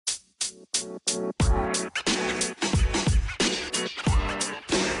Hey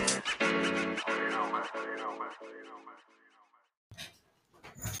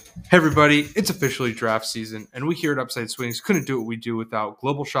everybody, it's officially draft season, and we here at Upside Swings couldn't do what we do without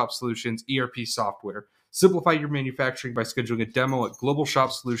Global Shop Solutions ERP software. Simplify your manufacturing by scheduling a demo at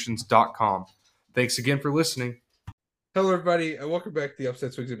globalshopsolutions.com. Thanks again for listening. Hello everybody, and welcome back to the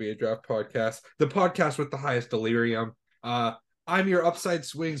Upside Swings NBA Draft Podcast, the podcast with the highest delirium. I'm your Upside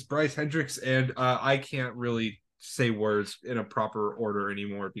Swings Bryce Hendricks, and I can't really say words in a proper order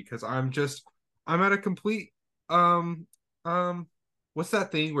anymore because I'm at a complete what's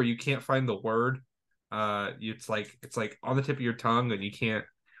that thing where you can't find the word? It's like on the tip of your tongue and you can't.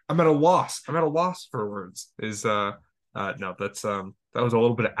 I'm at a loss. I'm at a loss for words. No, that's that was a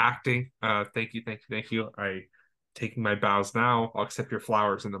little bit of acting. Thank you. I taking my bows now. I'll accept your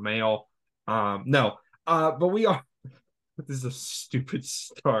flowers in the mail. No. But we are. This is a stupid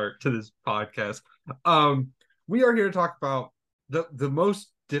start to this podcast. We are here to talk about the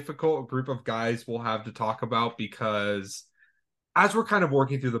most difficult group of guys we'll have to talk about because as we're kind of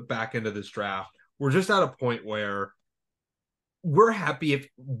working through the back end of this draft, we're just at a point where we're happy if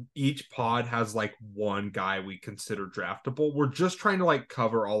each pod has like one guy we consider draftable. We're just trying to like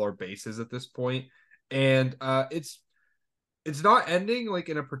cover all our bases at this point. And it's not ending like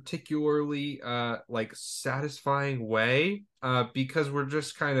in a particularly like satisfying way because we're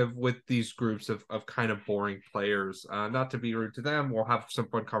just kind of with these groups of kind of boring players. Not to be rude to them, we'll have some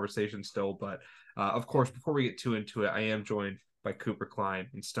fun conversation still, but of course, before we get too into it, I am joined by Cooper Klein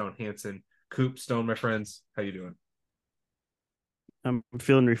and Stone Hansen. Coop, Stone, my friends, how you doing? I'm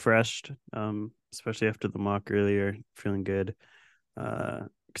feeling refreshed, especially after the mock earlier. Feeling good.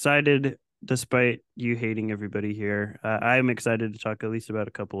 Excited, despite you hating everybody here. I'm excited to talk at least about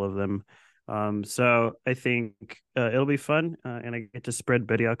a couple of them. So I think it'll be fun, and I get to spread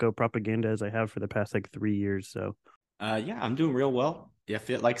Bediako propaganda as I have for the past like 3 years. So yeah, I'm doing real well. Yeah,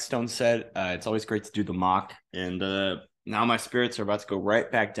 like Stone said, it's always great to do the mock, and now my spirits are about to go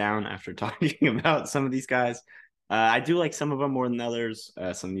right back down after talking about some of these guys. I do like some of them more than others.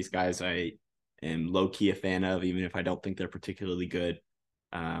 Some of these guys I am low-key a fan of, even if I don't think they're particularly good.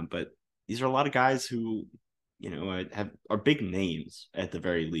 But these are a lot of guys who, are big names at the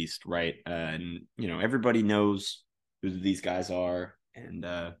very least, right? And, everybody knows who these guys are. And,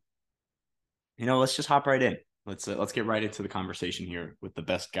 let's just hop right in. Let's get right into the conversation here with the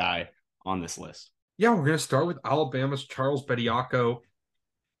best guy on this list. Yeah, we're going to start with Alabama's Charles Bediako.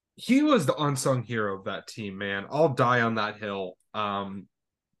 He was the unsung hero of that team, man. I'll die on that hill.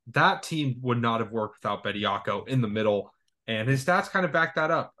 That team would not have worked without Bediako in the middle, and his stats kind of back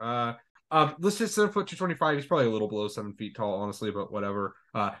that up. Listed 7 foot 225. He's probably a little below 7 feet tall, honestly, but whatever.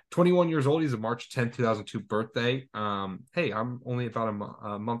 21 years old. He's a March 10th, 2002 birthday. Hey, I'm only about a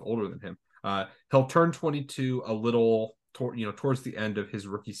month older than him. He'll turn 22 a little, towards the end of his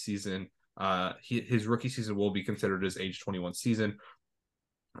rookie season. His rookie season will be considered his age 21 season.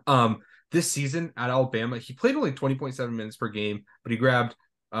 This season at Alabama, he played only 20.7 minutes per game, but he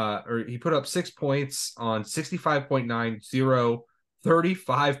put up 6 points on 65.9,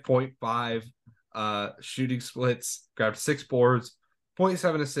 35.5 shooting splits, grabbed 6 boards,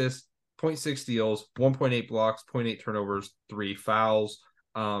 0.7 assists, 0.6 steals, 1.8 blocks, 0.8 turnovers, 3 fouls.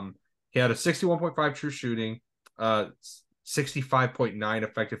 He had a 61.5 true shooting, 65.9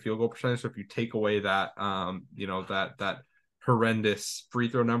 effective field goal percentage. So if you take away that, that horrendous free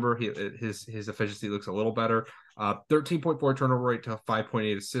throw number, his efficiency looks a little better. 13.4 turnover rate to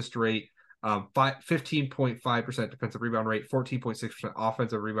 5.8 assist rate, 15.5% defensive rebound rate, 14.6%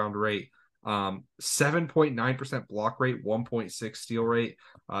 offensive rebound rate, 7.9% block rate, 1.6 steal rate.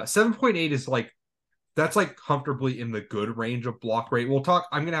 7.8 is that's comfortably in the good range of block rate.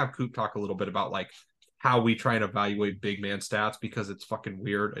 I'm gonna have Coop talk a little bit about how we try and evaluate big man stats because it's fucking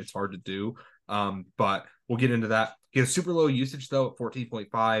weird. It's hard to do. But we'll get into that. He has super low usage though at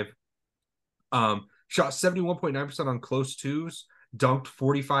 14.5. Shot 71.9% on close twos, dunked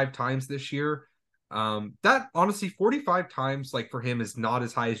 45 times this year. That honestly 45 times for him is not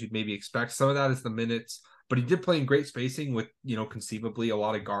as high as you'd maybe expect. Some of that is the minutes, but he did play in great spacing with, conceivably a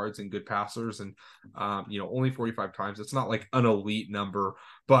lot of guards and good passers, and only 45 times. It's not an elite number,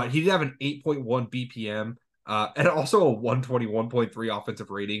 but he did have an 8.1 BPM. And also a 121.3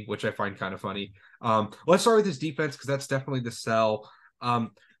 offensive rating, which I find kind of funny. Let's start with his defense because that's definitely the sell.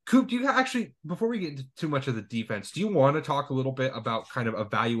 Coop, do you actually, before we get into too much of the defense, do you want to talk a little bit about kind of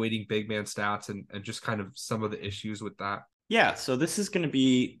evaluating big man stats and just kind of some of the issues with that? Yeah, so this is going to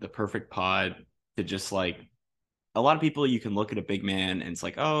be the perfect pod to just a lot of people, you can look at a big man and it's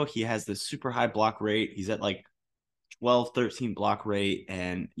oh, he has this super high block rate. He's at 12, 13 block rate,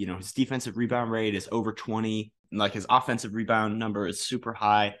 and his defensive rebound rate is over 20. Like his offensive rebound number is super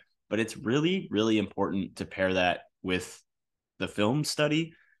high, but it's really, really important to pair that with the film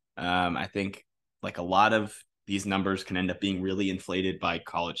study. I think like a lot of these numbers can end up being really inflated by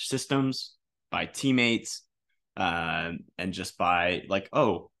college systems, by teammates, and just by like,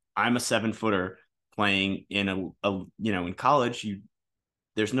 oh, I'm a 7-footer playing in in college.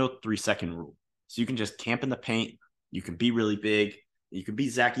 There's no 3-second rule, so you can just camp in the paint. You can be really big. You can be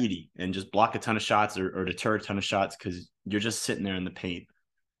Zach Edey and just block a ton of shots or deter a ton of shots because you're just sitting there in the paint.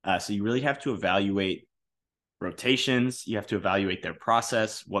 So you really have to evaluate rotations. You have to evaluate their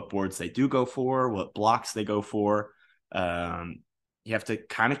process, what boards they do go for, what blocks they go for. You have to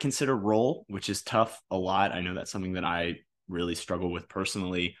kind of consider role, which is tough a lot. I know that's something that I really struggle with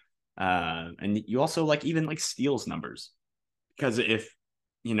personally. And you also like even like steals numbers, because if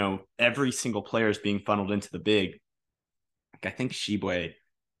every single player is being funneled into the big, like I think Tshiebwe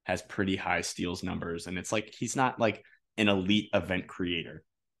has pretty high steals numbers, and it's like he's not like an elite event creator,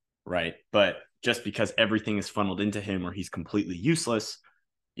 right? But just because everything is funneled into him or he's completely useless,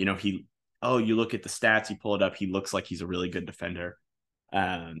 you look at the stats, you pull it up, he looks like he's a really good defender.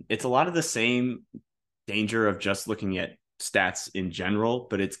 It's a lot of the same danger of just looking at stats in general,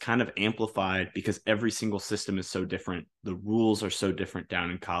 but it's kind of amplified because every single system is so different. The rules are so different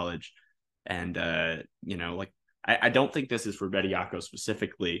down in college. And, I don't think this is for Bediako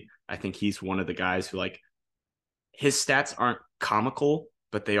specifically. I think he's one of the guys who like his stats aren't comical,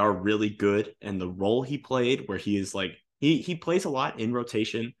 but they are really good. And the role he played, where he is like, he plays a lot in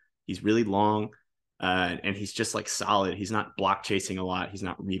rotation. He's really long, and he's just like solid. He's not block chasing a lot. He's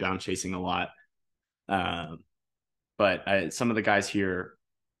not rebound chasing a lot. But some of the guys here,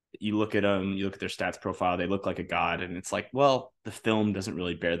 you look at them, you look at their stats profile, they look like a god. And it's like, well, the film doesn't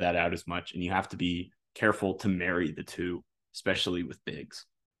really bear that out as much. And you have to be careful to marry the two, especially with bigs.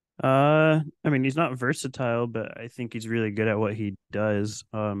 I mean, he's not versatile, but I think he's really good at what he does.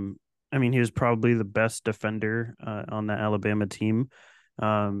 I mean, he was probably the best defender on the Alabama team.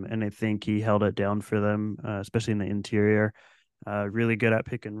 And I think he held it down for them, especially in the interior. Really good at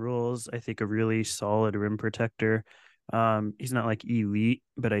pick and rolls. I think a really solid rim protector. He's not like elite,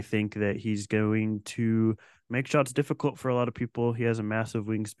 but I think that he's going to make shots difficult for a lot of people. He has a massive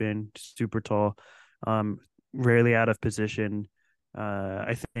wingspan, super tall, rarely out of position.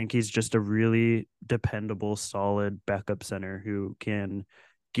 I think he's just a really dependable, solid backup center who can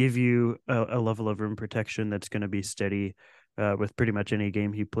give you a level of rim protection that's going to be steady with pretty much any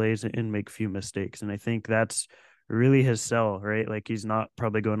game he plays and make few mistakes. And I think that's really his sell, right? Like he's not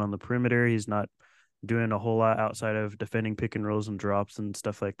probably going on the perimeter. He's not doing a whole lot outside of defending pick and rolls and drops and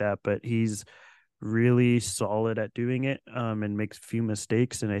stuff like that, but he's really solid at doing it and makes few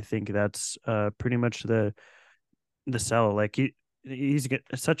mistakes. And I think that's pretty much the sell. Like he's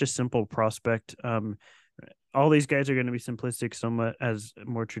such a simple prospect. All these guys are going to be simplistic somewhat as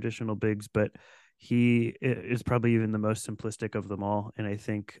more traditional bigs, but he is probably even the most simplistic of them all. And I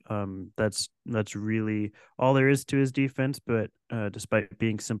think that's really all there is to his defense. But despite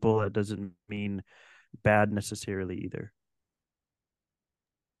being simple, that doesn't mean bad necessarily either.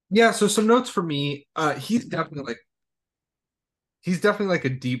 Yeah, so some notes for me. He's definitely like a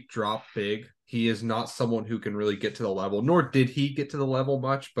deep drop big. He is not someone who can really get to the level, nor did he get to the level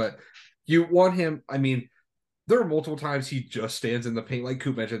much, but you want him. I mean, there are multiple times he just stands in the paint, like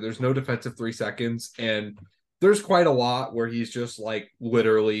Coop mentioned. There's no defensive 3 seconds, and there's quite a lot where he's just like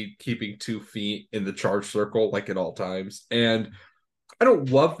literally keeping 2 feet in the charge circle, like at all times. And I don't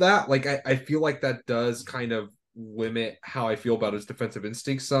love that. Like, I feel like that does kind of limit how I feel about his defensive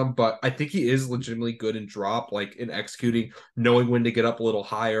instincts some, but I think he is legitimately good in drop, like in executing, knowing when to get up a little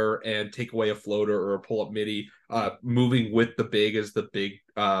higher and take away a floater or a pull-up midi, moving with the big as the big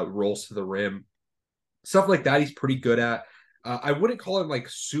rolls to the rim. Stuff like that he's pretty good at. I wouldn't call him like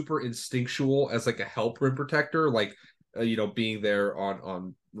super instinctual as like a help rim protector, like being there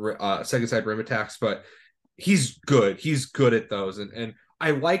on second side rim attacks, but he's good. He's good at those, and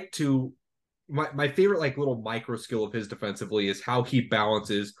I like to my favorite like little micro skill of his defensively is how he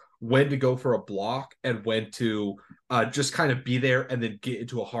balances when to go for a block and when to just kind of be there and then get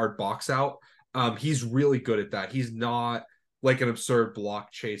into a hard box out. He's really good at that. He's not like an absurd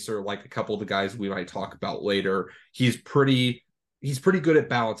block chaser like a couple of the guys we might talk about later. He's pretty good at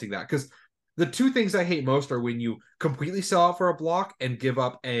balancing that, because the two things I hate most are when you completely sell out for a block and give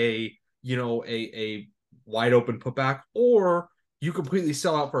up a wide open putback, or you completely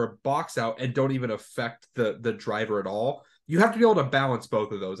sell out for a box out and don't even affect the driver at all. You have to be able to balance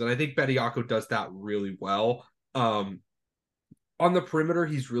both of those, and I think Bediako does that really well. on the perimeter,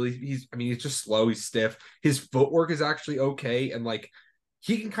 he's just slow, he's stiff. His footwork is actually okay, and like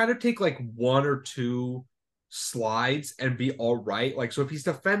he can kind of take like one or two slides and be all right. Like, so if he's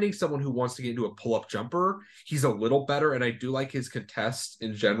defending someone who wants to get into a pull-up jumper, he's a little better. And I do like his contests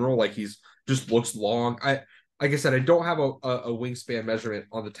in general. Like he's just looks long. Like I said, I don't have a wingspan measurement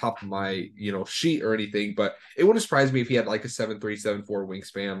on the top of my, sheet or anything, but it wouldn't surprise me if he had like a 7'3", 7'4"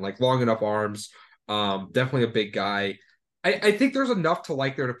 wingspan, like long enough arms. Definitely a big guy. I think there's enough to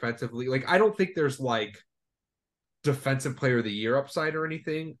like there defensively. Like, I don't think there's like defensive player of the year upside or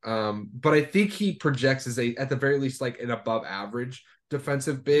anything. But I think he projects as at the very least, like an above average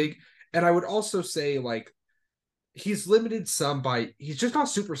defensive big. And I would also say like he's limited some by he's just not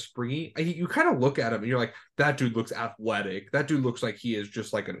super springy. You kind of look at him and you're like, that dude looks athletic. That dude looks like he is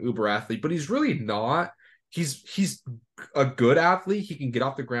just like an uber athlete, but he's really not. He's a good athlete. He can get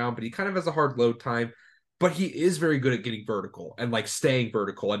off the ground, but he kind of has a hard load time. But he is very good at getting vertical and like staying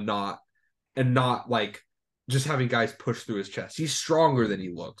vertical and not like just having guys push through his chest. He's stronger than he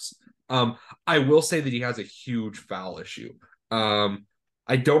looks. I will say that he has a huge foul issue.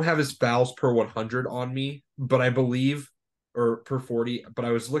 I don't have his fouls per 100 on me, but I believe, or per 40, but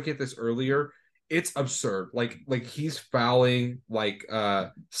I was looking at this earlier. It's absurd. Like he's fouling like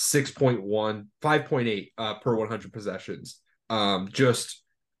 6.1, 5.8 per 100 possessions. Just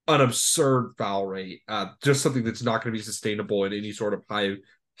an absurd foul rate. Just something that's not going to be sustainable in any sort of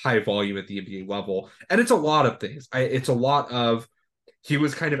high volume at the NBA level. And it's a lot of things. It's a lot of he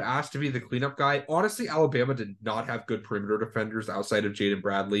was kind of asked to be the cleanup guy. Honestly, Alabama did not have good perimeter defenders outside of Jaden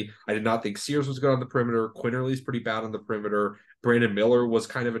Bradley. I did not think Sears was good on the perimeter. Quinterly's pretty bad on the perimeter. Brandon Miller was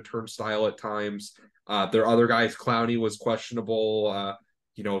kind of a turnstile at times. Their other guys, Clowney was questionable.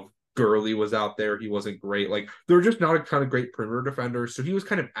 Gurley was out there. He wasn't great. Like, there were just not a ton of great perimeter defenders. So he was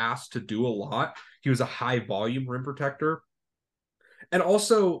kind of asked to do a lot. He was a high volume rim protector. And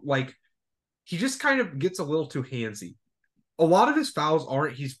also, like, he just kind of gets a little too handsy. A lot of his fouls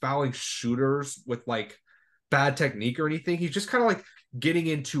aren't he's fouling shooters with like bad technique or anything. He's just kind of like getting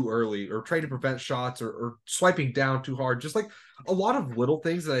in too early or trying to prevent shots or swiping down too hard. Just like a lot of little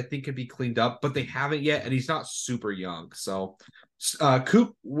things that I think can be cleaned up, but they haven't yet. And he's not super young. So,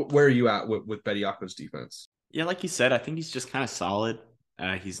 Coop, where are you at with Bediako's defense? Yeah, like you said, I think he's just kind of solid.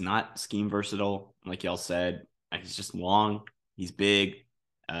 He's not scheme versatile, like y'all said. He's just long. He's big.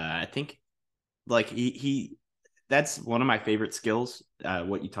 I think like he that's one of my favorite skills.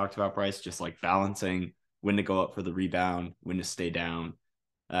 What you talked about, Bryce, just like balancing when to go up for the rebound, when to stay down,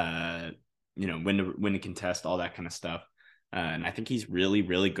 when to contest, all that kind of stuff. And I think he's really,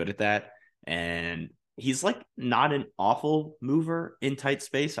 really good at that. And he's like not an awful mover in tight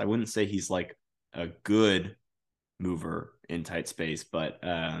space. I wouldn't say he's like a good mover in tight space, but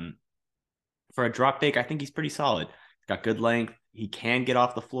for a drop big, I think he's pretty solid. He's got good length. He can get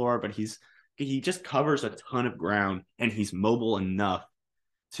off the floor, but he just covers a ton of ground, and he's mobile enough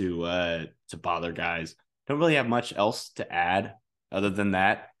to bother guys. Don't really have much else to add other than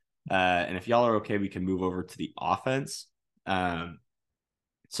that. And if y'all are okay, we can move over to the offense.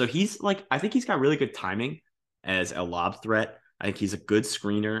 So he's like, I think he's got really good timing as a lob threat. I think he's a good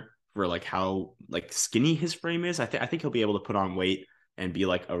screener for like how like skinny his frame is. I think he'll be able to put on weight and be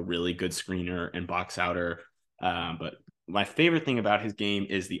like a really good screener and box outer. But my favorite thing about his game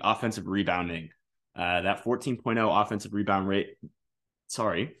is the offensive rebounding. That 14.0 offensive rebound rate.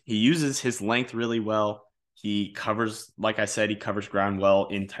 Sorry, he uses his length really well. He covers, like I said, he covers ground well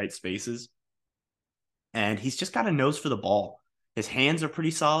in tight spaces. And he's just got a nose for the ball. His hands are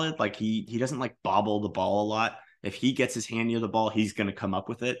pretty solid. Like he doesn't like bobble the ball a lot. If he gets his hand near the ball, he's going to come up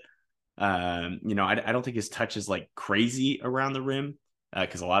with it. I don't think his touch is like crazy around the rim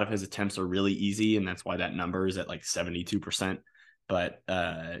because a lot of his attempts are really easy, and that's why that number is at like 72%. But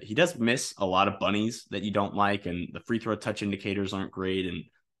he does miss a lot of bunnies that you don't like, and the free throw touch indicators aren't great.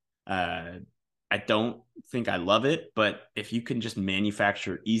 And I don't think I love it, but if you can just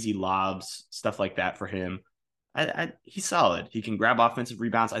manufacture easy lobs, stuff like that for him, he's solid. He can grab offensive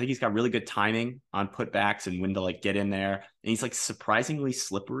rebounds. I think he's got really good timing on putbacks and when to like get in there. And he's like surprisingly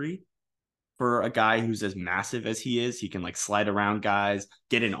slippery for a guy who's as massive as he is. He can like slide around guys,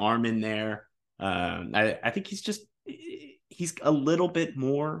 get an arm in there. I think he's a little bit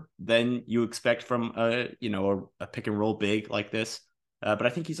more than you expect from a pick and roll big like this. But I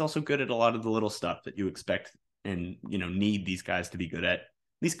think he's also good at a lot of the little stuff that you expect and, need these guys to be good at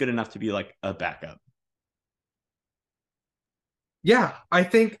least good enough to be like a backup. Yeah, I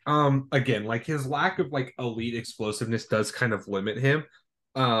think again, like his lack of like elite explosiveness does kind of limit him.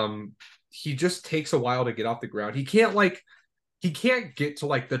 He just takes a while to get off the ground. He can't like he can't get to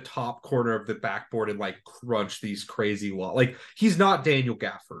like the top corner of the backboard and like crunch these crazy like he's not Daniel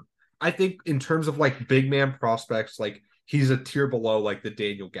Gafford. I think in terms of like big man prospects, like he's a tier below like the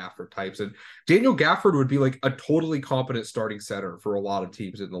Daniel Gafford types. And Daniel Gafford would be like a totally competent starting center for a lot of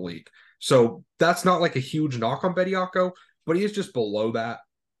teams in the league. So that's not like a huge knock on Bediako, but he is just below that.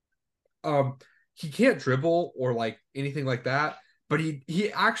 He can't dribble or like anything like that, but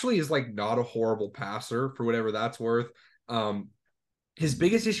he actually is like not a horrible passer for whatever that's worth. Um, his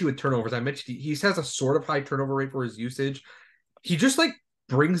biggest issue with turnovers, I mentioned he has a sort of high turnover rate for his usage. He just like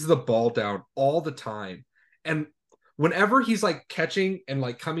brings the ball down all the time. And whenever he's like catching and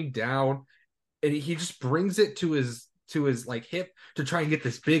like coming down, and he just brings it to his like hip to try and get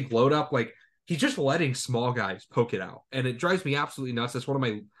this big load up, like he's just letting small guys poke it out. And it drives me absolutely nuts. That's one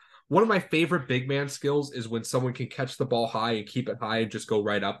of my favorite big man skills is when someone can catch the ball high and keep it high and just go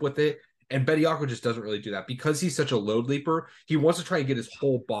right up with it. And Bediako just doesn't really do that because he's such a load leaper. He wants to try and get his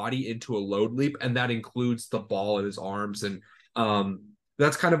whole body into a load leap, and that includes the ball in his arms. And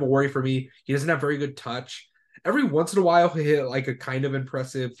that's kind of a worry for me. He doesn't have very good touch. Every once in a while, he hit like a kind of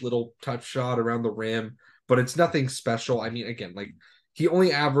impressive little touch shot around the rim, but it's nothing special. I mean, again, like he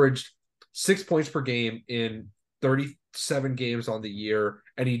only averaged 6 points per game in 37 games on the year,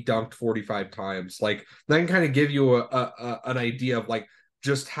 and he dunked 45 times. Like that can kind of give you an idea of like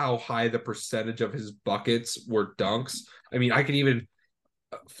just how high the percentage of his buckets were dunks. I mean, I can even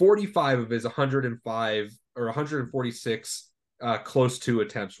 45 of his 105 or 146 close to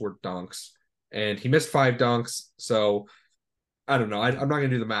attempts were dunks, and he missed 5 dunks. So I don't know. I'm not gonna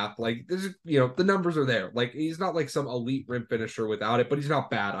do the math. Like this is, the numbers are there. Like he's not like some elite rim finisher without it, but he's not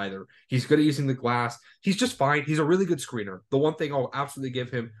bad either. He's good at using the glass. He's just fine. He's a really good screener. The one thing I'll absolutely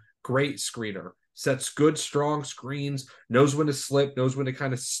give him, great screener. Sets good, strong screens, knows when to slip, knows when to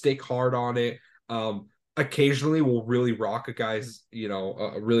kind of stick hard on it. Occasionally will really rock a guy's,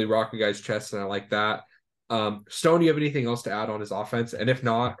 really rock a guy's chest, and I like that. Stone, do you have anything else to add on his offense? And if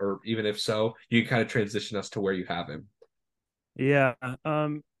not, or even if so, you can kind of transition us to where you have him. Yeah.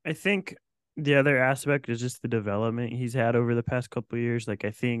 I think the other aspect is just the development he's had over the past couple of years. Like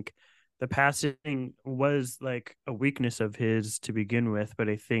I think the passing was like a weakness of his to begin with, but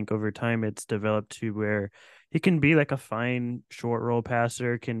I think over time it's developed to where he can be like a fine short roll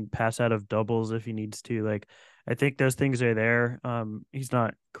passer, can pass out of doubles if he needs to. Like I think those things are there. He's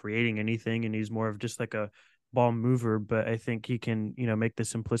not creating anything and he's more of just like a ball mover, but I think he can, make the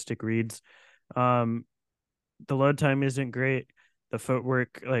simplistic reads. Um, the load time isn't great. The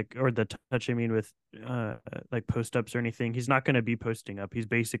footwork, like, or the touch, I mean, with like post ups or anything, he's not going to be posting up. He's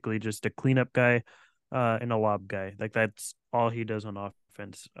basically just a cleanup guy and a lob guy. Like, that's all he does on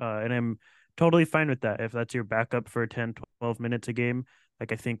offense. And I'm totally fine with that. If that's your backup for 10, 12 minutes a game,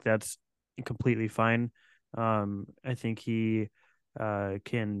 like, I think that's completely fine. I think he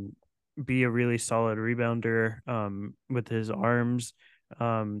can be a really solid rebounder with his arms.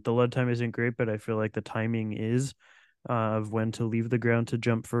 The load time isn't great, but I feel like the timing is of when to leave the ground to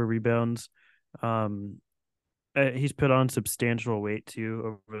jump for rebounds. He's put on substantial weight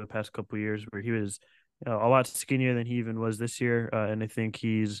too over the past couple of years, where he was a lot skinnier than he even was this year, and I think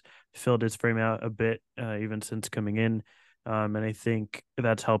he's filled his frame out a bit even since coming in, and I think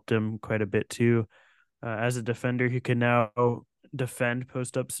that's helped him quite a bit too. As a defender, he can now defend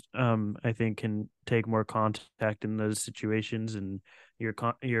post ups. I think can take more contact in those situations, and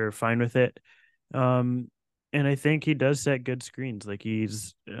you're fine with it. And I think he does set good screens. Like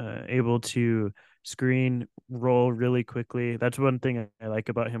he's able to screen, roll really quickly. That's one thing I like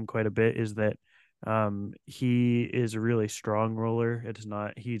about him quite a bit is that he is a really strong roller.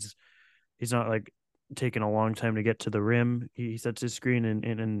 He's not like taking a long time to get to the rim. He sets his screen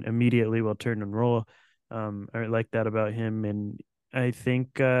and immediately will turn and roll. I like that about him, and I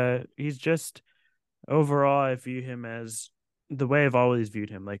think he's just overall I view him as the way I've always viewed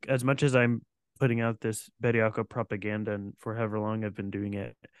him. Like as much as I'm putting out this Bediako propaganda and for however long I've been doing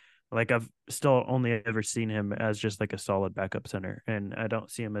it, like I've still only ever seen him as just like a solid backup center, and I don't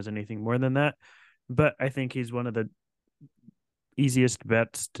see him as anything more than that. But I think he's one of the easiest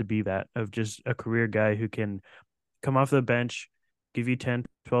bets to be that, of just a career guy who can come off the bench, give you 10,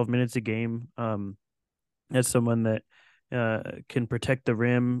 12 minutes a game. As someone that can protect the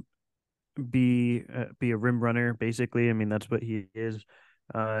rim, be a rim runner, basically. I mean, that's what he is,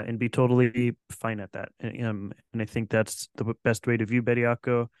 and be totally fine at that. And I think that's the best way to view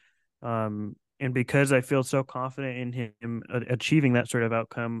Bediako. And because I feel so confident in him achieving that sort of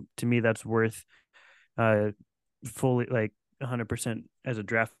outcome, to me, that's worth fully like 100% as a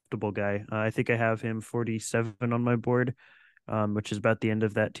draftable guy. I think I have him 47 on my board, which is about the end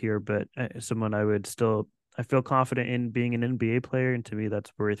of that tier, but someone I would still I feel confident in being an NBA player, and to me,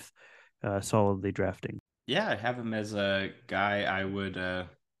 that's worth solidly drafting. Yeah, I have him as a guy I would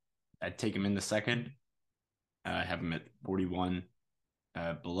I'd take him in the second. I have him at 41,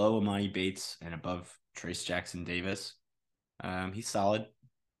 below Amani Bates and above Trace Jackson Davis. He's solid.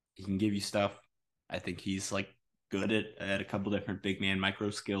 He can give you stuff. I think he's like good at a couple different big man micro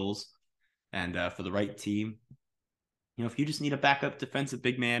skills. And for the right team, if you just need a backup defensive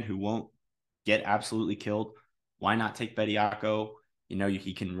big man who won't get absolutely killed, why not take Bediako?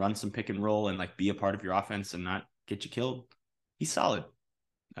 He can run some pick and roll and like be a part of your offense and not get you killed. He's solid.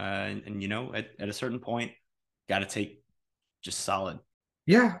 At a certain point, got to take just solid.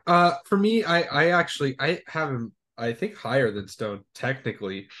 Yeah. For me, I actually I have him I think higher than Stone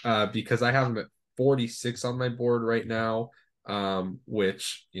technically, because I have him at 46 on my board right now.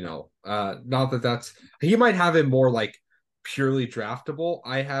 Which not that's he might have him more like purely draftable.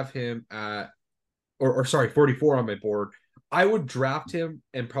 I have him at or sorry 44 on my board. I would draft him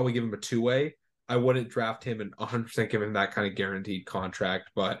and probably give him a two-way. I wouldn't draft him and 100% give him that kind of guaranteed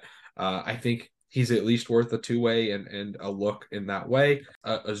contract, but I think he's at least worth a two-way and a look in that way.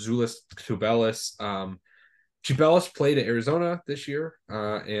 Azuolas Tubelis. Tubelis played at Arizona this year,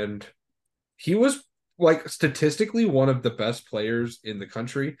 and he was like statistically one of the best players in the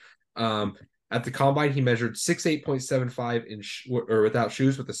country. At the combine, he measured 6'8.75" or without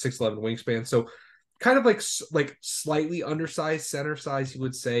shoes with a 6'11" wingspan. So kind of like slightly undersized center size, you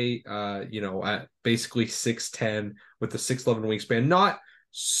would say, at basically 6'10" with the 6'11" wingspan. Not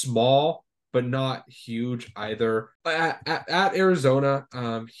small, but not huge either. At Arizona,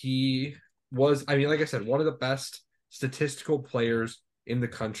 he was, I mean, like I said, one of the best statistical players in the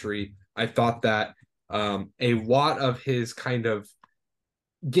country. I thought that a lot of his kind of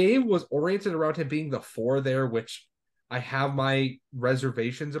game was oriented around him being the four there, which I have my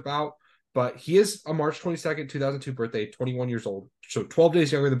reservations about. But he is a March 22nd, 2002 birthday, 21 years old. So 12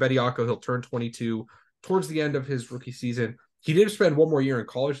 days younger than Bediako. He'll turn 22 towards the end of his rookie season. He did spend one more year in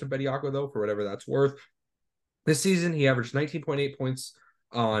college than Bediako, though, for whatever that's worth. This season, he averaged 19.8 points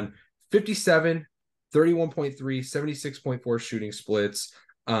on 57, 31.3, 76.4 shooting splits,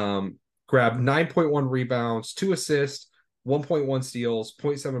 grabbed 9.1 rebounds, 2 assists, 1.1 steals,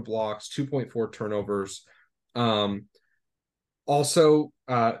 0.7 blocks, 2.4 turnovers. Also,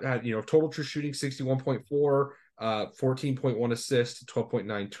 had total true shooting 61.4, 14.1 assists,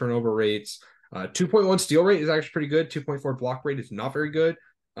 12.9 turnover rates. 2.1 steal rate is actually pretty good. 2.4 block rate is not very good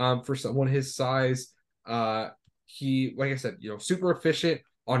for someone his size. He, like I said, super efficient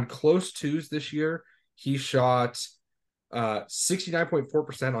on close twos this year. He shot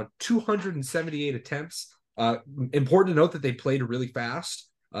 69.4% on 278 attempts. Important to note that they played really fast.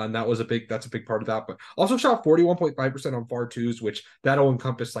 And that's a big part of that, but also shot 41.5% on far twos, which that'll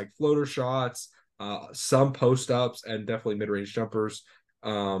encompass like floater shots, some post ups, and definitely mid range jumpers.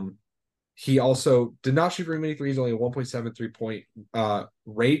 He also did not shoot very many threes, only a 1.73 point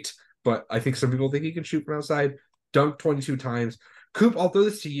rate, but I think some people think he can shoot from outside. Dunked 22 times. Coop, I'll throw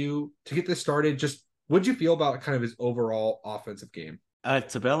this to you to get this started. Just what'd you feel about kind of his overall offensive game?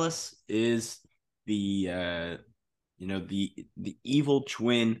 Tubelis is the evil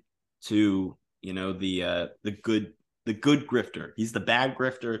twin to the good grifter. He's the bad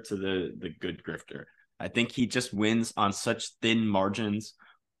grifter to the good grifter. I think he just wins on such thin margins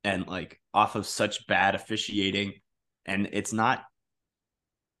and like off of such bad officiating, and it's not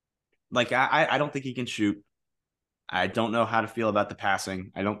like I don't think he can shoot. I don't know how to feel about the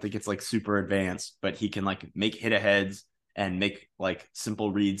passing. I don't think it's like super advanced, but he can like make hit aheads and make like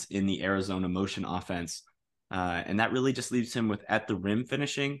simple reads in the Arizona motion offense. And that really just leaves him with at the rim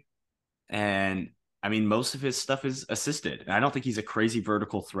finishing. And I mean, most of his stuff is assisted. And I don't think he's a crazy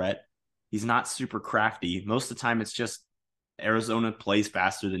vertical threat. He's not super crafty. Most of the time, it's just Arizona plays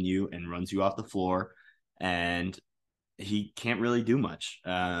faster than you and runs you off the floor. And he can't really do much.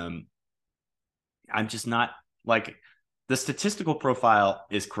 I'm just not like the statistical profile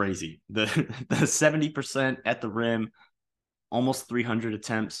is crazy. The 70% at the rim, almost 300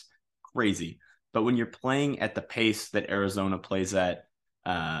 attempts, crazy. But when you're playing at the pace that Arizona plays at,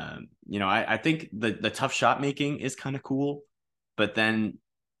 I think the tough shot making is kind of cool, but then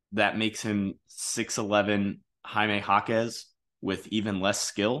that makes him 6'11" Jaime Jaquez with even less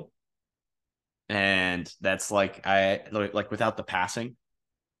skill. And that's like without the passing.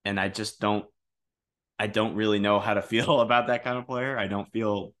 And I don't really know how to feel about that kind of player. I don't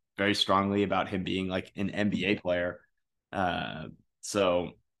feel very strongly about him being like an NBA player.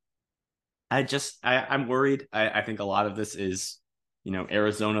 So I'm worried. I think a lot of this is,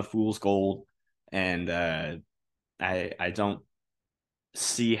 Arizona fool's gold. And I don't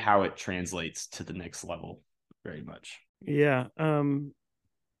see how it translates to the next level very much. Yeah.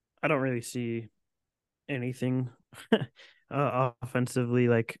 I don't really see anything offensively.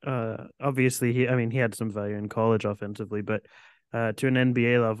 Like, obviously he had some value in college offensively, but to an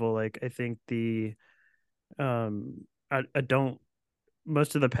NBA level, like I think I don't,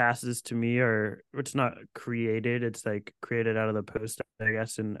 most of the passes to me are, it's not created, it's like created out of the post, I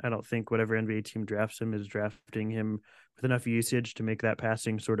guess. And I don't think whatever NBA team drafts him is drafting him with enough usage to make that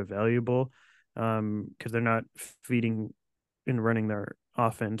passing sort of valuable. Because they're not feeding and running their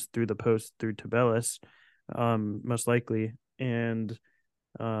offense through the post through Tubelis, most likely. And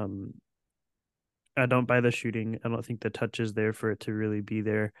I don't buy the shooting. I don't think the touch is there for it to really be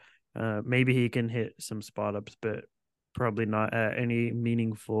there. Maybe he can hit some spot ups, but probably not at any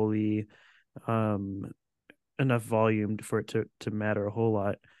meaningfully enough volume for it to matter a whole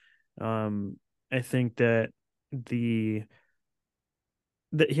lot. I think that the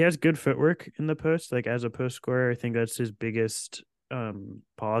that he has good footwork in the post, like as a post scorer. I think that's his biggest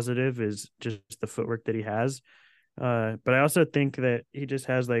positive, is just the footwork that he has. But I also think that he just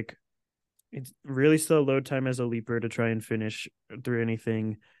has like, it's really slow load time as a leaper to try and finish through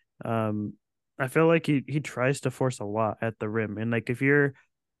anything. I feel like he tries to force a lot at the rim, and like if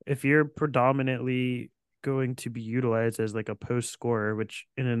you're predominantly going to be utilized as like a post scorer, which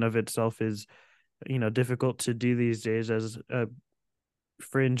in and of itself is difficult to do these days as a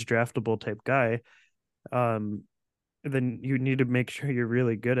fringe draftable type guy, um, then you need to make sure you're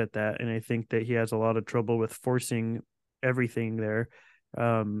really good at that. And I think that he has a lot of trouble with forcing everything there.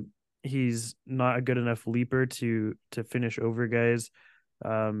 He's not a good enough leaper to finish over guys.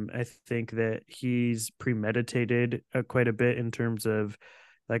 I think that he's premeditated quite a bit in terms of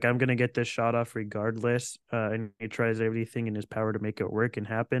like, I'm gonna get this shot off regardless, and he tries everything in his power to make it work and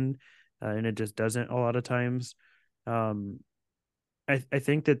happen, and it just doesn't a lot of times. Um, I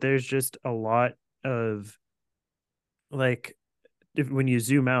think that there's just a lot of like, when you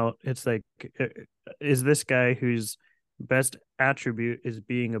zoom out, it's like, is this guy whose best attribute is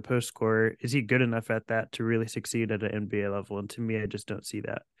being a post scorer, is he good enough at that to really succeed at an NBA level? And to me, I just don't see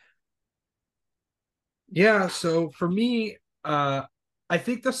that. Yeah, so for me, I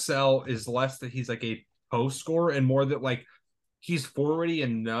think the sell is less that he's like a post scorer and more that like he's forwardy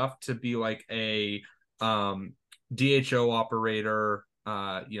enough to be like a DHO operator,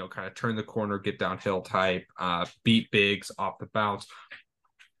 kind of turn the corner, get downhill type, beat bigs off the bounce.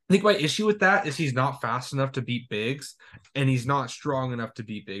 I think my issue with that is he's not fast enough to beat bigs, and he's not strong enough to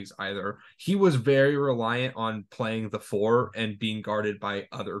beat bigs either. He was very reliant on playing the four and being guarded by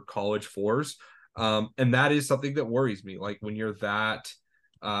other college fours. And that is something that worries me. Like when you're that,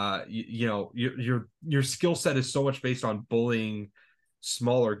 your skill set is so much based on bullying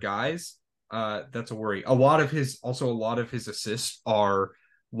smaller guys. That's a worry. A lot of his assists are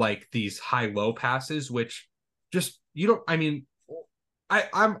like these high-low passes, which just you don't. I mean,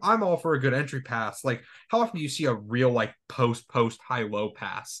 I'm all for a good entry pass. Like, how often do you see a real like post high-low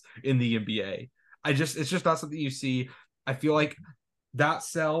pass in the NBA? It's just not something you see. I feel like that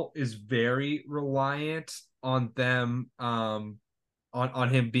cell is very reliant on them, on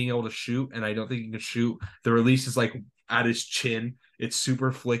him being able to shoot, and I don't think he can shoot. The release is like at his chin. It's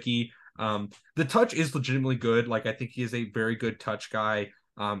super flicky. The touch is legitimately good. Like, I think he is a very good touch guy.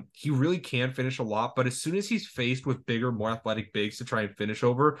 He really can finish a lot, but as soon as he's faced with bigger, more athletic bigs to try and finish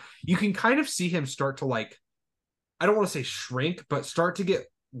over, you can kind of see him start to like, I don't want to say shrink, but start to get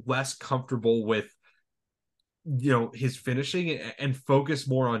less comfortable with his finishing and focus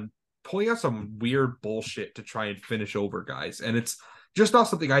more on pulling out some weird bullshit to try and finish over guys. And it's just not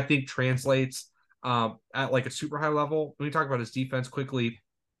something I think translates at like a super high level. When we talk about his defense quickly,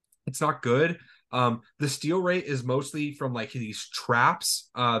 it's not good. The steal rate is mostly from like these traps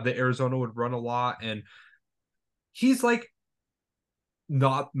that Arizona would run a lot, and he's like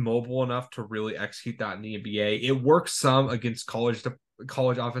not mobile enough to really execute that in the NBA. It works some against college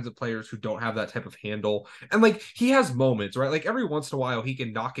offensive players who don't have that type of handle. And like he has moments, right? Like every once in a while he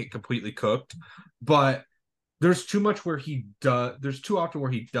can not get completely cooked, but there's too often where he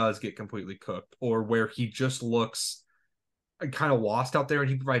does get completely cooked, or where he just looks kind of lost out there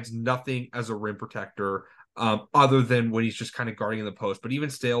and he provides nothing as a rim protector, other than when he's just kind of guarding in the post. But even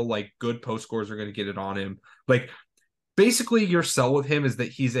still, like good post scores are going to get it on him. Like basically your sell with him is that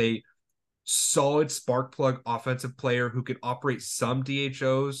he's a solid spark plug offensive player who can operate some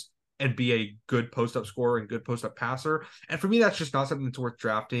DHOs and be a good post-up scorer and good post-up passer. And for me, that's just not something that's worth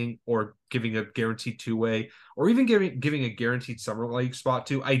drafting or giving a guaranteed two-way, or even giving a guaranteed summer league spot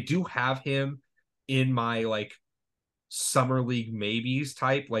to. I do have him in my like summer league maybes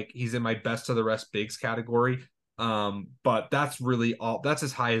type. Like he's in my best of the rest bigs category. But that's really all. That's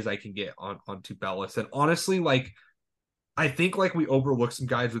as high as I can get on Tubelis. And honestly, like I think like we overlook some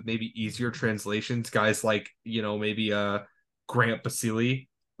guys with maybe easier translations, guys like maybe Grant Basili,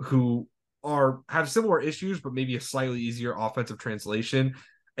 who have similar issues, but maybe a slightly easier offensive translation.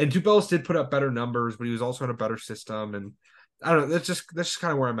 And Tubelis did put up better numbers, but he was also in a better system. And I don't know. That's just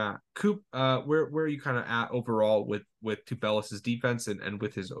kind of where I'm at. Coop, where are you kind of at overall with Tubelis' defense and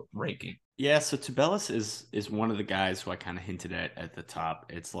with his ranking? Yeah, so Tubelis is one of the guys who I kind of hinted at the top.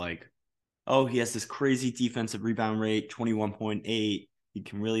 It's like, oh, he has this crazy defensive rebound rate, 21.8. He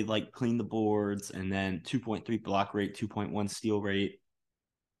can really like clean the boards, and then 2.3 block rate, 2.1 steal rate.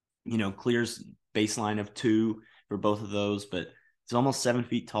 Clears baseline of 2 for both of those, but he's almost 7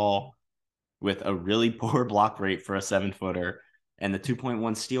 feet tall with a really poor block rate for a 7-footer, and the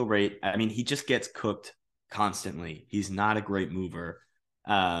 2.1 steal rate. I mean, he just gets cooked constantly. He's not a great mover.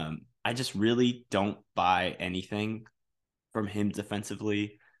 I just really don't buy anything from him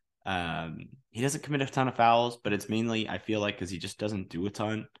defensively. He doesn't commit a ton of fouls, but it's mainly, I feel like, because he just doesn't do a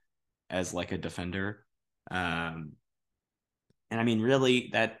ton as like a defender. And I mean,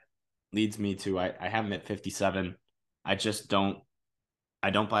 really, that leads me to I have him at 57. I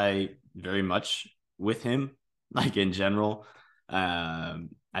don't buy very much with him, like in general. I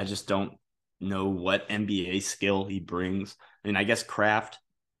just don't know what NBA skill he brings. I mean, I guess craft.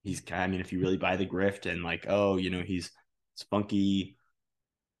 If you really buy the grift and like, he's spunky,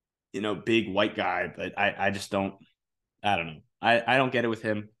 big white guy, but I just don't. I don't know. I don't get it with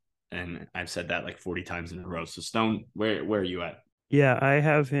him, and I've said that like 40 times in a row. So Stone, where are you at? Yeah, I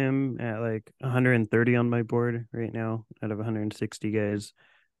have him at like 130 on my board right now out of 160 guys.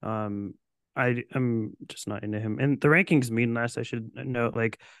 I'm just not into him. And the rankings mean less, I should note.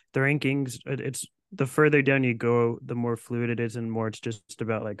 Like the rankings, it's the further down you go, the more fluid it is, and more it's just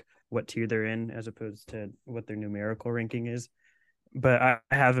about like what tier they're in as opposed to what their numerical ranking is. But I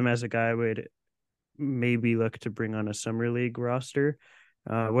have him as a guy I would maybe look to bring on a summer league roster.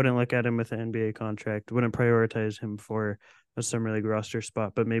 Wouldn't look at him with an NBA contract. Wouldn't prioritize him for a summer league roster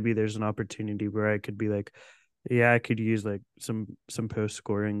spot. But maybe there's an opportunity where I could be like, yeah, I could use like some post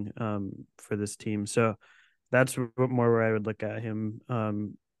scoring for this team. So that's more where I would look at him.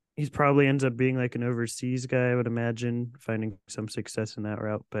 He's probably ends up being like an overseas guy, I would imagine, finding some success in that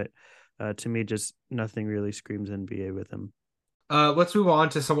route. But to me, just nothing really screams NBA with him. Let's move on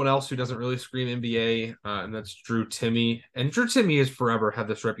to someone else who doesn't really scream NBA, and that's Drew Timme. And Drew Timme has forever had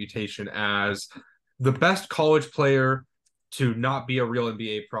this reputation as the best college player to not be a real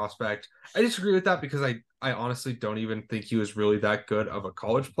NBA prospect. I disagree with that because I honestly don't even think he was really that good of a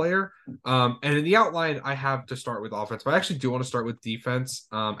college player. And in the outline, I have to start with offense, but I actually do want to start with defense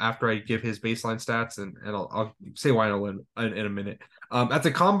after I give his baseline stats, and I'll say why in a minute. At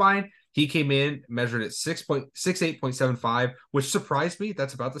the combine, he came in, measured at 6'8.75, which surprised me.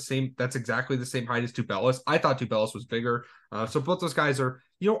 That's about the same. That's exactly the same height as Tubelis. I thought Tubelis was bigger. So both those guys are,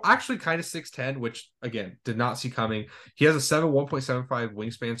 actually kind of 6'10, which again, did not see coming. He has a 1.75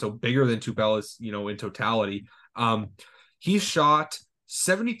 wingspan, so bigger than Tubelis, in totality. He shot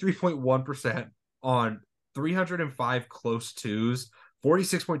 73.1% on 305 close twos,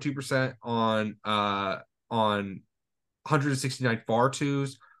 46.2% on 169 far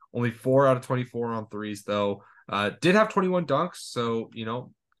twos. Only 4 out of 24 on threes, though. Did have 21 dunks, so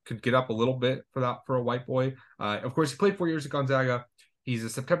could get up a little bit for a white boy. Of course, he played 4 years at Gonzaga. He's a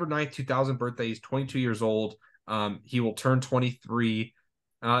September 9th, 2000 birthday. He's 22 years old. He will turn 23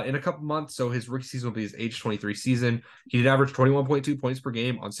 in a couple months, so his rookie season will be his age 23 season. He did average 21.2 points per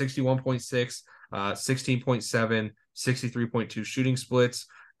game on 61.6, 16.7, 63.2 shooting splits,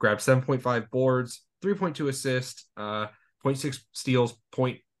 grabbed 7.5 boards, 3.2 assists, 0.6 steals,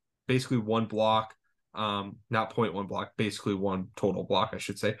 basically one block, not 0.1 block, basically one total block, I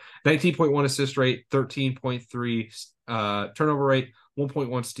should say. 19.1 assist rate, 13.3 turnover rate,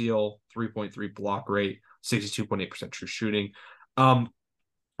 1.1 steal, 3.3 block rate, 62.8% true shooting. I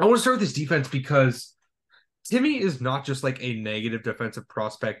want to start with this defense because Timme is not just like a negative defensive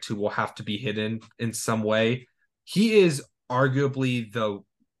prospect who will have to be hidden in some way. He is arguably the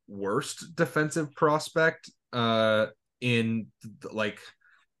worst defensive prospect in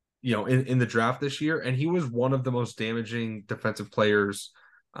the draft this year, and he was one of the most damaging defensive players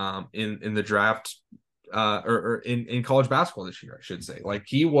in the draft or in college basketball this year, I should say. Like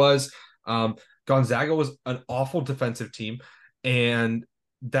he was Gonzaga was an awful defensive team, and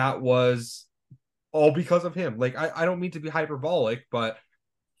that was all because of him. Like I don't mean to be hyperbolic, but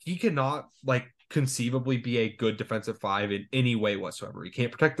he cannot conceivably be a good defensive five in any way whatsoever. He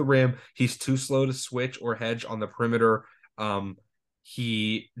can't protect the rim. He's too slow to switch or hedge on the perimeter.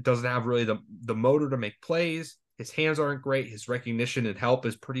 He doesn't have really the motor to make plays. His hands aren't great. His recognition and help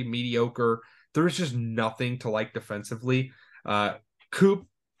is pretty mediocre. There's just nothing to like defensively. Coop,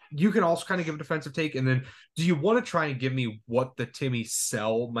 you can also kind of give a defensive take. And then do you want to try and give me what the Timme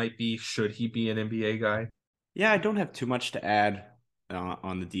sell might be should he be an NBA guy? Yeah, I don't have too much to add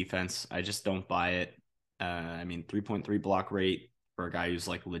on the defense. I just don't buy it. I mean, 3.3 block rate for a guy who's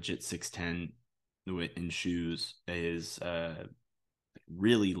like legit 6'10" in shoes is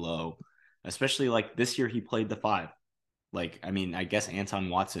really low, especially like this year he played the 5. Like, I mean, I guess Anton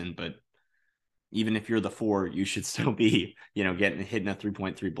Watson, but even if you're the 4, you should still be, hitting a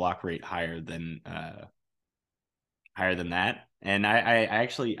 3.3 block rate higher than that. And I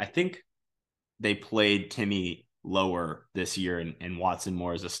think they played Timme lower this year and Watson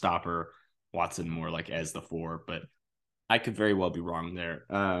more as a stopper, Watson more like as the 4, but I could very well be wrong there.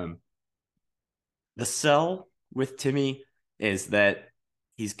 The sell with Timme is that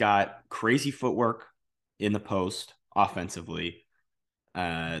he's got crazy footwork in the post offensively.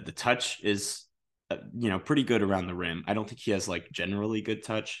 The touch is, pretty good around the rim. I don't think he has like generally good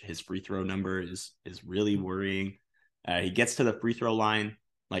touch. His free throw number is really worrying. He gets to the free throw line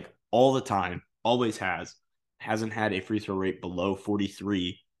like all the time, always hasn't had a free throw rate below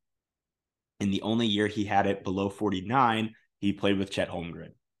 43. In the only year he had it below 49, he played with Chet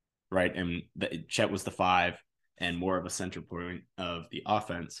Holmgren, right? And Chet was the 5 and more of a center point of the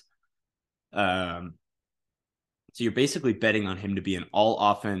offense. So you're basically betting on him to be an all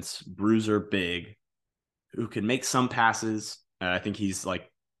offense bruiser big who can make some passes. I think he's like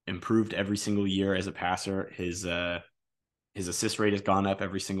improved every single year as a passer. His assist rate has gone up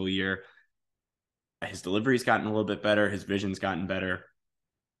every single year. His delivery's gotten a little bit better. His vision's gotten better.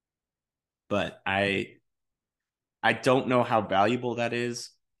 But I don't know how valuable that is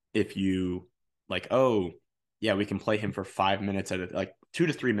if you like, oh, yeah, we can play him for 5 minutes like 2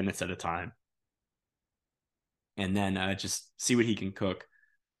 to 3 minutes at a time. And then just see what he can cook.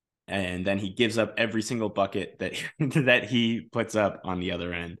 And then he gives up every single bucket that that he puts up on the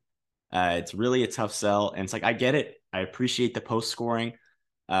other end. It's really a tough sell. And it's like, I get it. I appreciate the post scoring.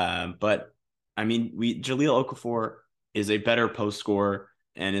 But I mean, Jahlil Okafor is a better post scorer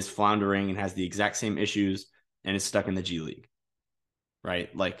and is floundering and has the exact same issues and is stuck in the G League.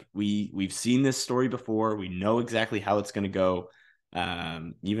 Right? Like we've seen this story before. We know exactly how it's going to go.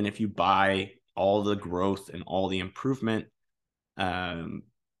 Even if you buy all the growth and all the improvement,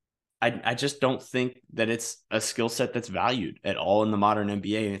 I just don't think that it's a skill set that's valued at all in the modern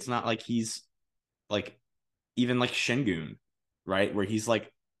NBA. And it's not like he's like even like Şengün, right? Where he's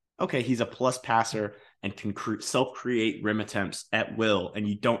like, okay, he's a plus passer and can self-create rim attempts at will, and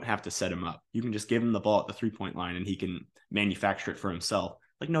you don't have to set him up. You can just give him the ball at the 3-point line and he can manufacture it for himself.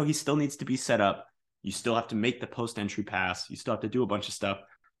 Like, no, he still needs to be set up. You still have to make the post-entry pass. You still have to do a bunch of stuff.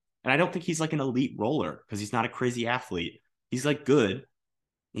 And I don't think he's like an elite roller because he's not a crazy athlete. He's like good.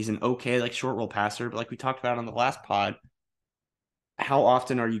 He's an okay like short roll passer, but like we talked about on the last pod, how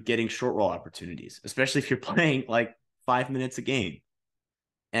often are you getting short roll opportunities, especially if you're playing like 5 minutes a game?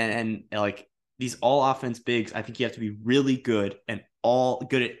 And like these all offense bigs, I think you have to be really good and all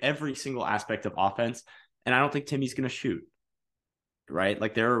good at every single aspect of offense. And I don't think Timme's going to shoot, right?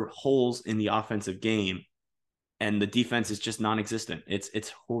 Like there are holes in the offensive game and the defense is just non-existent.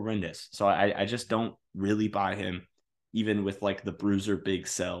 It's horrendous. So I just don't really buy him, even with like the bruiser big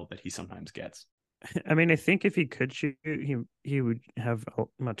sell that he sometimes gets. I mean, I think if he could shoot, he would have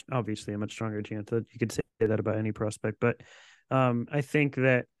obviously a much stronger chance. That you could say that about any prospect, but I think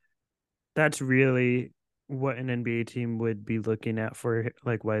that's really what an NBA team would be looking at for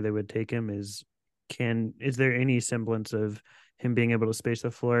like why they would take him is there any semblance of him being able to space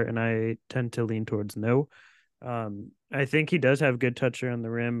the floor? And I tend to lean towards no. I think he does have good touch around the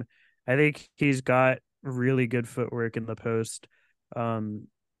rim. I think he's got really good footwork in the post. I'm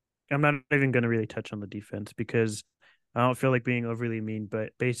not even going to really touch on the defense because I don't feel like being overly mean, but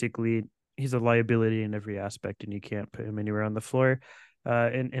basically he's a liability in every aspect and you can't put him anywhere on the floor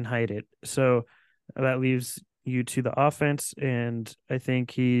and hide it. So that leaves you to the offense. And I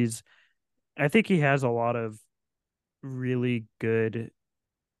think he has a lot of really good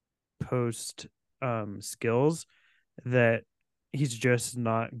post skills that he's just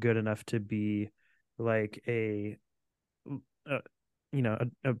not good enough to be like a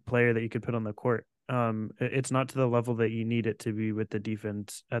player that you could put on the court. It's not to the level that you need it to be with the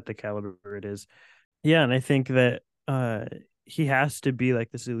defense at the caliber it is. Yeah, and I think that he has to be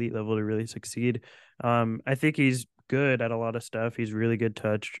like this elite level to really succeed. I think he's good at a lot of stuff. He's really good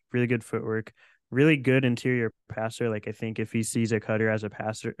touch, really good footwork, really good interior passer. Like I think if he sees a cutter as a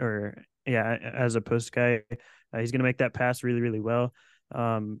passer as a post guy, he's going to make that pass really, really well.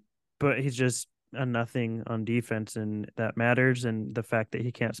 But he's just a nothing on defense, and that matters. And the fact that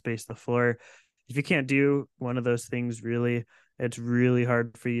he can't space the floor, if you can't do one of those things, really, it's really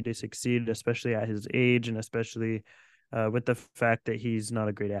hard for you to succeed, especially at his age, and especially with the fact that he's not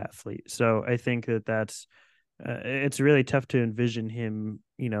a great athlete. So I think that that's it's really tough to envision him,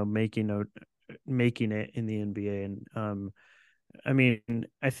 making it in the NBA. And I mean,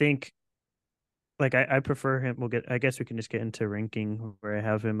 I think like I prefer him. I guess we can just get into ranking where I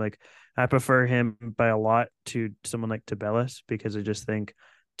have him. Like I prefer him by a lot to someone like Tubelis, because I just think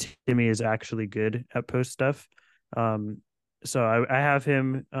Timmy is actually good at post stuff. So I have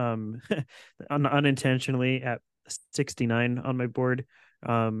him unintentionally at 69 on my board,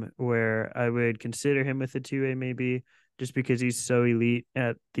 where I would consider him with a 2A maybe, just because he's so elite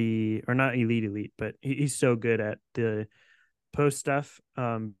at or not elite, but he's so good at the post stuff.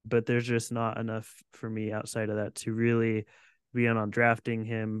 But there's just not enough for me outside of that to really be on drafting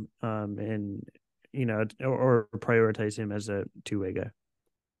him, and or prioritize him as a 2-way guy.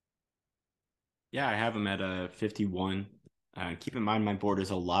 Yeah, I have him at a 51. Keep in mind, my board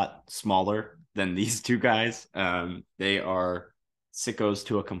is a lot smaller than these two guys. They are sickos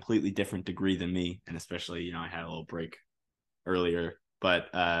to a completely different degree than me, and especially, I had a little break earlier, but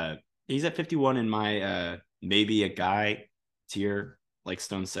he's at 51 in my maybe a guy tier. Like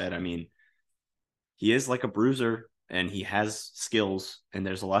Stone said, I mean, he is like a bruiser and he has skills, and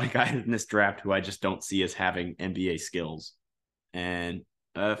there's a lot of guys in this draft who I just don't see as having NBA skills. And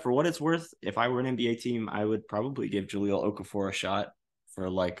for what it's worth, if I were an NBA team, I would probably give Jahlil Okafor a shot for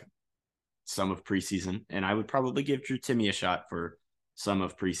like some of preseason, and I would probably give Drew Timme a shot for some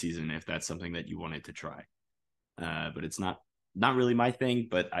of preseason if that's something that you wanted to try. But it's not really my thing,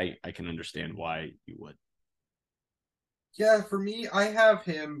 but I can understand why you would. Yeah, for me, I have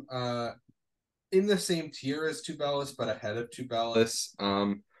him in the same tier as Tubelis, but ahead of Tubelis.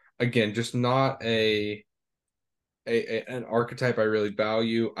 Again, just not an archetype I really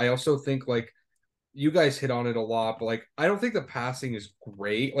value. I also think like you guys hit on it a lot, but like I don't think the passing is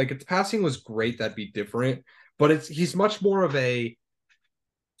great. Like if the passing was great, that'd be different. But he's much more of a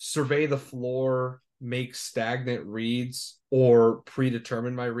survey the floor, make stagnant reads, or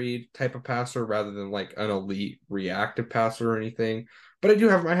predetermine my read type of passer rather than like an elite reactive passer or anything. But I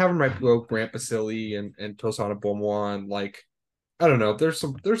have him right below Grant Basile and Tosan Abomwan. Like I don't know, there's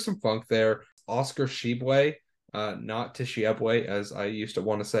some funk there. Oscar Tshiebwe, not Tshiebwe as I used to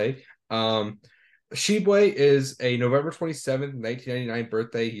want to say. Tshiebwe is a November 27th, 1999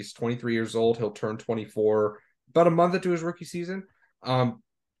 birthday. He's 23 years old. He'll turn 24 about a month into his rookie season.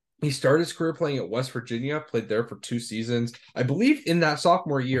 He started his career playing at West Virginia, played there for 2 seasons. I believe in that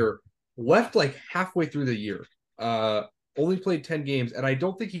sophomore year, left like halfway through the year. Only played 10 games, and I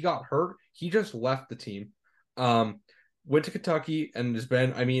don't think he got hurt. He just left the team. Went to Kentucky and has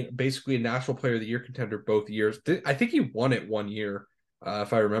been, I mean, basically a National Player of the Year contender both years. I think he won it one year,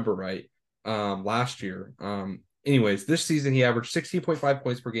 if I remember right, last year. Anyways, this season he averaged 16.5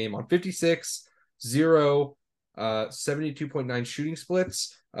 points per game on 56, 0, 72.9 shooting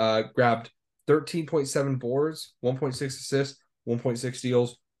splits, grabbed 13.7 boards, 1.6 assists, 1.6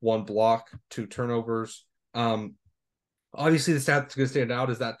 steals, 1 block, 2 turnovers. Obviously, the stat that's going to stand out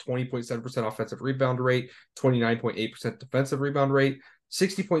is that 20.7% offensive rebound rate, 29.8% defensive rebound rate,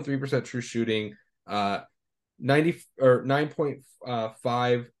 60.3% true shooting,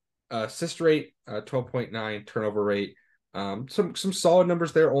 9.5 assist rate, 12.9 turnover rate. Some solid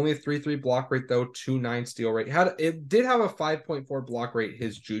numbers there. Only a 3.3 block rate though, 2.9 steal rate. It did have a 5.4 block rate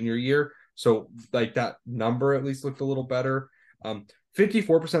his junior year, so like that number at least looked a little better.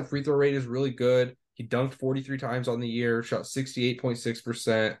 54% free throw rate is really good. He dunked 43 times on the year, shot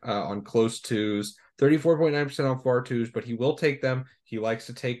 68.6% on close twos, 34.9% on far twos, but he will take them. He likes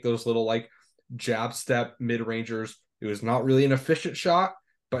to take those little like jab step mid-rangers. It was not really an efficient shot,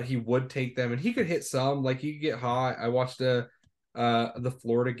 but he would take them, and he could hit some. Like he could get hot. I watched the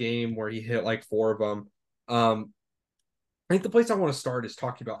Florida game where he hit like 4 of them. I think the place I want to start is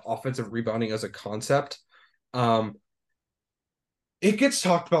talking about offensive rebounding as a concept. It gets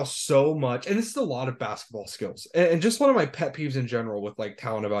talked about so much, and this is a lot of basketball skills. And just one of my pet peeves in general with like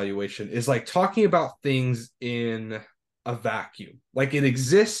talent evaluation is like talking about things in a vacuum. Like it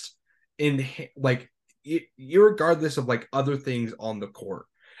exists in like irregardless of like other things on the court.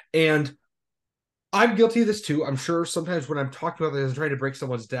 And I'm guilty of this too. I'm sure sometimes when I'm talking about this and trying to break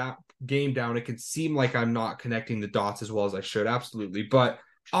someone's game down, it can seem like I'm not connecting the dots as well as I should. Absolutely. But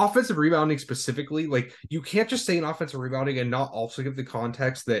offensive rebounding specifically, like you can't just say an offensive rebounding and not also give the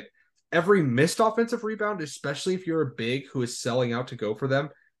context that every missed offensive rebound, especially if you're a big who is selling out to go for them,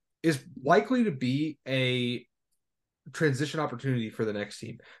 is likely to be a transition opportunity for the next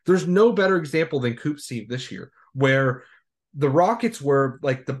team. There's no better example than Coop's team this year, where the Rockets were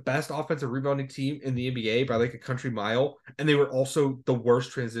like the best offensive rebounding team in the NBA by like a country mile, and they were also the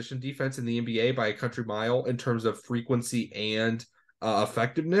worst transition defense in the NBA by a country mile in terms of frequency and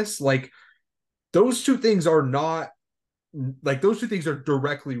effectiveness. Like those two things are not like those two things are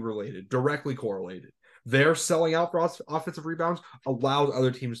directly related, directly correlated. They're selling out for offensive rebounds allows other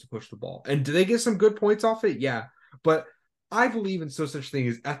teams to push the ball. And do they get some good points off it? Yeah. But I believe in such thing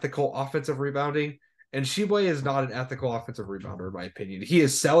as ethical offensive rebounding. And Tshiebwe is not an ethical offensive rebounder, in my opinion. He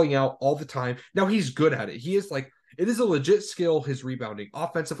is selling out all the time. Now he's good at it. He is like, it is a legit skill, his rebounding,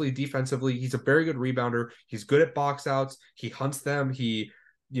 offensively, defensively. He's a very good rebounder. He's good at box outs. He hunts them. He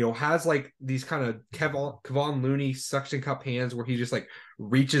has like these kind of Kevon Looney suction cup hands where he just like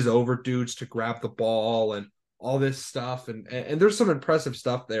reaches over dudes to grab the ball and all this stuff. And there's some impressive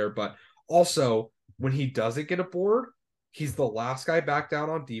stuff there. But also, when he doesn't get a board, he's the last guy back down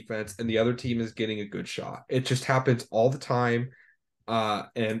on defense and the other team is getting a good shot. It just happens all the time.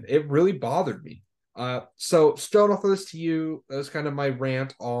 And it really bothered me. So Stone, I'll throw this to you. That was kind of my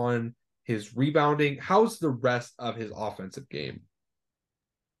rant on his rebounding. How's the rest of his offensive game?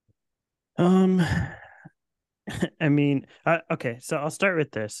 I mean, okay, so I'll start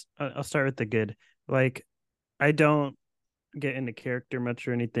with this. I'll start with the good. Like, I don't get into character much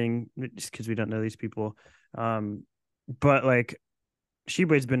or anything just because we don't know these people. But like,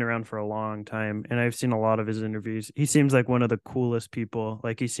 Tshiebwe's been around for a long time, and I've seen a lot of his interviews. He seems like one of the coolest people.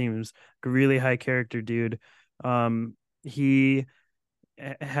 Like, he seems a really high character dude. He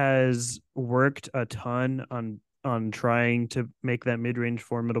has worked a ton on trying to make that mid range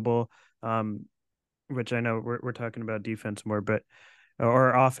formidable. Which I know we're talking about defense more, but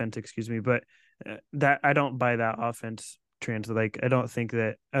or offense, excuse me, but that I don't buy that offense translate. Like I don't think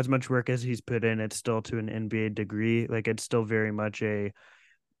that as much work as he's put in, it's still to an NBA degree. Like it's still very much a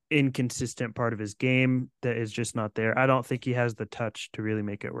inconsistent part of his game that is just not there. I don't think he has the touch to really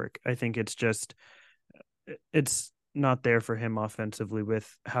make it work. I think it's not there for him offensively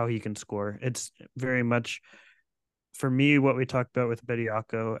with how he can score. It's very much for me, what we talked about with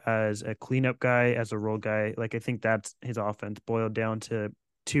Bediako as a cleanup guy, as a role guy, like I think that's his offense boiled down to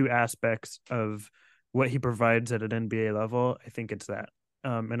two aspects of what he provides at an NBA level. I think it's that.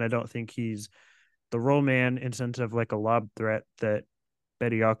 And I don't think he's the role man in sense of like a lob threat that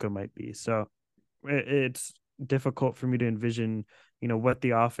Bediako might be. So it's difficult for me to envision, what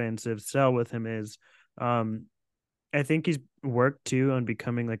the offensive sell with him is. I think he's worked too on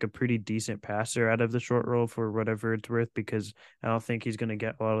becoming like a pretty decent passer out of the short roll for whatever it's worth, because I don't think he's going to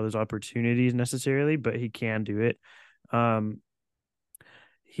get a lot of those opportunities necessarily, but he can do it.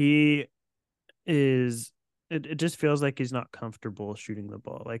 He is, it just feels like he's not comfortable shooting the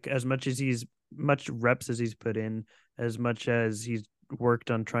ball. Like as much reps as he's put in, as much as he's worked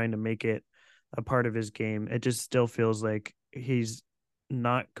on trying to make it a part of his game, it just still feels like he's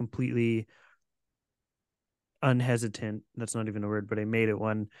not completely unhesitant, that's not even a word, but I made it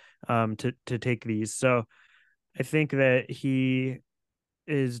one, to take these. So I think that he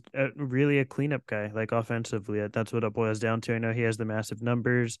is really a cleanup guy, like offensively. That's what it boils down to. I know he has the massive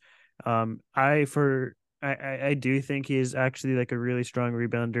numbers. I do think he is actually like a really strong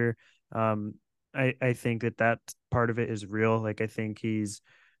rebounder. I think that part of it is real. Like I think he's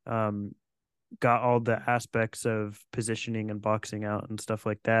got all the aspects of positioning and boxing out and stuff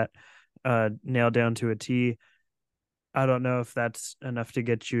like that nailed down to a T. I don't know if that's enough to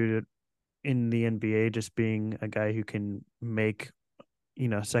get you in the NBA, just being a guy who can make,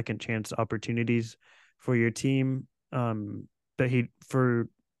 second chance opportunities for your team. But from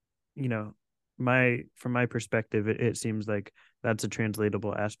my perspective, it seems like that's a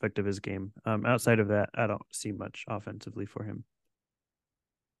translatable aspect of his game. Outside of that, I don't see much offensively for him.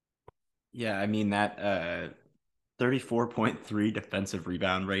 Yeah, I mean that 34.3 defensive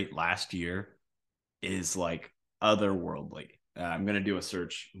rebound rate last year is like otherworldly. I'm gonna do a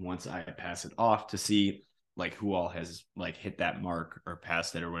search once I pass it off to see like who all has like hit that mark or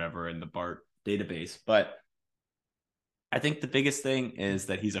passed it or whatever in the BART database. But I think the biggest thing is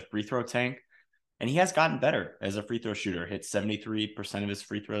that he's a free throw tank, and he has gotten better as a free throw shooter. Hit 73% of his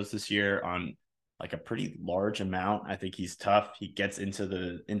free throws this year on like a pretty large amount. I think he's tough. He gets into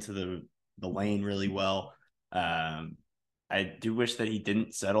the lane really well. I do wish that he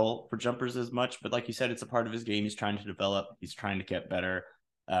didn't settle for jumpers as much, but like you said, it's a part of his game. He's trying to develop. He's trying to get better.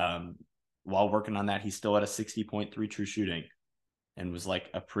 While working on that, he's still at a 60.3 true shooting and was like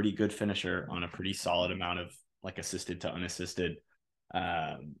a pretty good finisher on a pretty solid amount of like assisted to unassisted.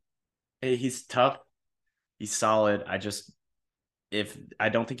 He's tough. He's solid. I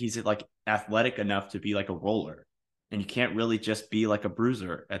don't think he's like athletic enough to be like a roller. and you can't really just be like a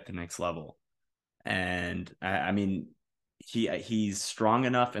bruiser at the next level. And I mean, he's strong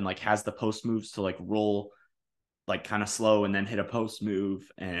enough and like has the post moves to like roll like kind of slow and then hit a post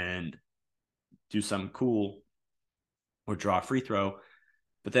move and do something cool or draw a free throw.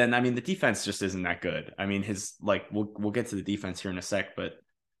 But then, I mean, the defense just isn't that good. I mean, his like we'll get to the defense here in a sec, but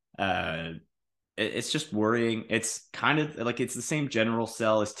it's just worrying. It's kind of like it's the same general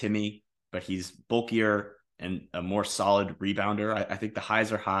sell as Timme, but he's bulkier and a more solid rebounder. I think the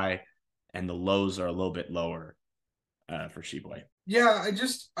highs are high and the lows are a little bit lower for Tshiebwe. Yeah,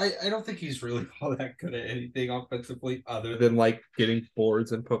 I don't think he's really all that good at anything offensively other than like getting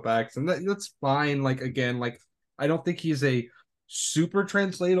boards and putbacks, and that's fine. Like again, like I don't think he's a super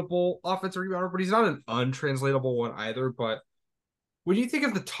translatable offensive rebounder, but he's not an untranslatable one either. But when you think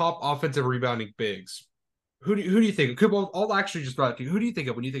of the top offensive rebounding bigs, who do you think? I'll actually just throw it to you. Who do you think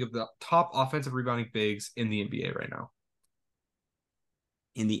of when you think of the top offensive rebounding bigs in the NBA right now?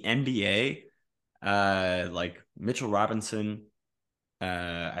 In the NBA, like Mitchell Robinson.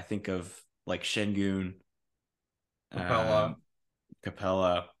 I think of like Şengün, Capella.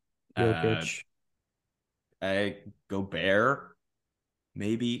 Capella, Jokic. Gobert,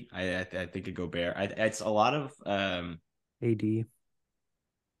 maybe. I think of Gobert. It's a lot of AD.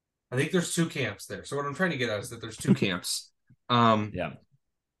 I think there's two camps there. So what I'm trying to get at is that there's two camps. Yeah.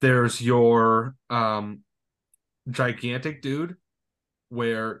 There's your gigantic dude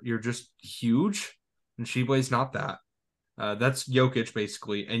where you're just huge, and Tshiebwe's not that. That's Jokic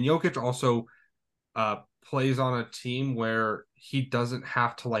basically, and Jokic also plays on a team where he doesn't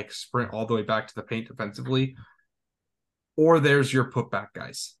have to like sprint all the way back to the paint defensively. Or there's your putback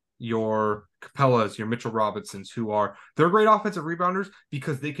guys, your Capellas, your Mitchell Robinsons, they're great offensive rebounders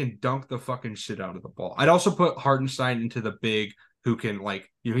because they can dunk the fucking shit out of the ball. I'd also put Hartenstein into the big who can like,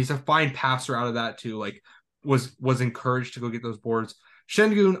 he's a fine passer out of that too. Like was encouraged to go get those boards.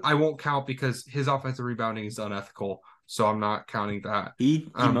 Şengün, I won't count because his offensive rebounding is unethical. So I'm not counting that. He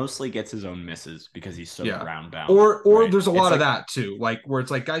mostly gets his own misses because he's so ground bound. Or right? There's a lot of that too, like where it's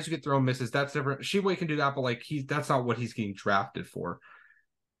like guys who get their own misses. That's different. Tshiebwe can do that, but like that's not what he's getting drafted for.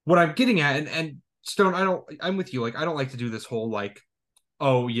 What I'm getting at, and Stone, I'm with you. Like I don't like to do this whole like,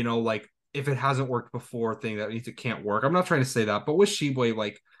 oh, like if it hasn't worked before thing that means it can't work. I'm not trying to say that, but with Tshiebwe,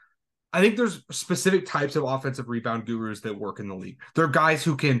 like I think there's specific types of offensive rebound gurus that work in the league. They're guys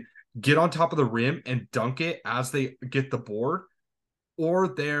who can get on top of the rim and dunk it as they get the board, or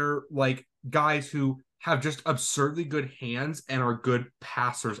they're like guys who have just absurdly good hands and are good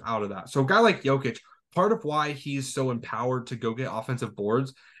passers out of that. So a guy like Jokic, part of why he's so empowered to go get offensive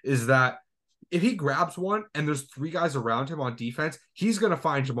boards is that if he grabs one and there's three guys around him on defense, he's going to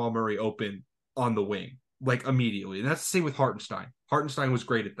find Jamal Murray open on the wing, like immediately. And that's the same with Hartenstein. Hartenstein was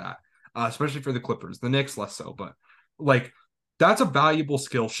great at that, especially for the Clippers. The Knicks less so, but like that's a valuable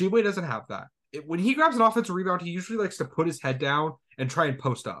skill. Tshiebwe doesn't have that. When he grabs an offensive rebound, he usually likes to put his head down and try and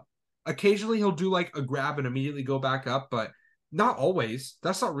post up. Occasionally he'll do like a grab and immediately go back up, but not always.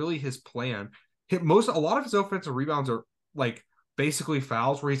 That's not really his plan. A lot of his offensive rebounds are like basically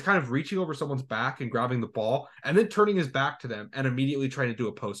fouls where he's kind of reaching over someone's back and grabbing the ball and then turning his back to them and immediately trying to do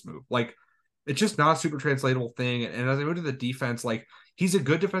a post move. Like it's just not a super translatable thing. And as I move to the defense, like he's a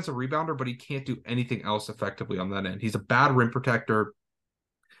good defensive rebounder, but he can't do anything else effectively on that end. He's a bad rim protector.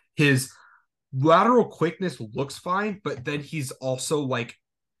 His lateral quickness looks fine, but then he's also like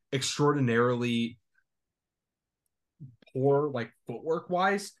extraordinarily poor, like footwork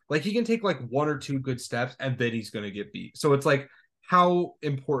wise. Like he can take like one or two good steps and then he's going to get beat. So it's like, how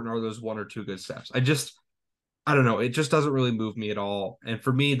important are those one or two good steps? I don't know. It just doesn't really move me at all. And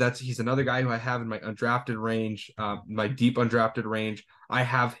for me, he's another guy who I have in my undrafted range, my deep undrafted range. I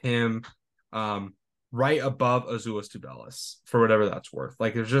have him right above Azuolas Tubelis for whatever that's worth.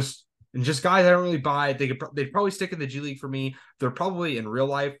 Like there's just guys I don't really buy. They'd probably stick in the G League for me. They're probably in real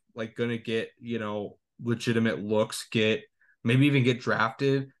life like gonna get legitimate looks, maybe even get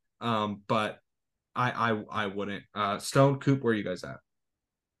drafted. But I wouldn't. Stone, Coop, where are you guys at?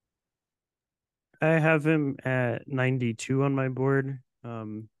 I have him at 92 on my board.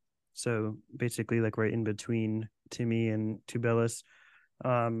 So basically like right in between Timme and Tubelis.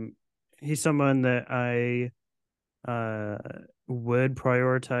 He's someone that I would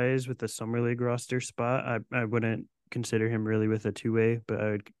prioritize with the summer league roster spot. I wouldn't consider him really with a two-way,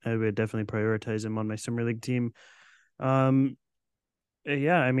 but I would definitely prioritize him on my summer league team. Yeah,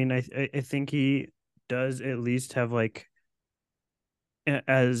 I mean, I think he does at least have like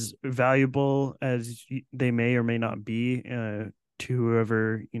as valuable as they may or may not be to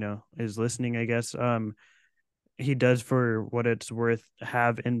whoever is listening, I guess. He does, for what it's worth,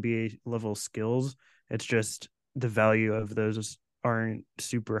 have NBA level skills. It's just the value of those aren't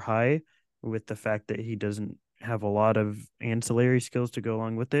super high, with the fact that he doesn't have a lot of ancillary skills to go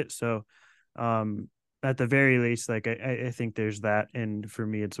along with it. So at the very least, like I think there's that, and for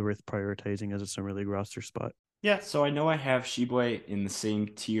me it's worth prioritizing as a summer league roster spot. Yeah, so I know I have Tshiebwe in the same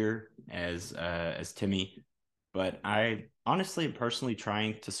tier as Timme, but I honestly am personally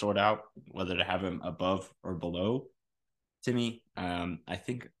trying to sort out whether to have him above or below Timme. I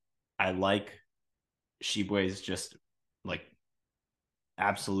think I like Tshiebwe's just like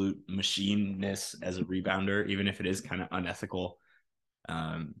absolute machineness as a rebounder, even if it is kind of unethical.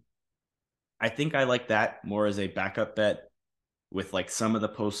 I think I like that more as a backup bet with like some of the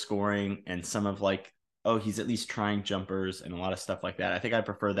post scoring and some of like, oh, he's at least trying jumpers and a lot of stuff like that. I think I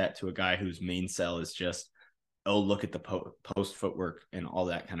prefer that to a guy whose main sell is just, oh, look at the post footwork and all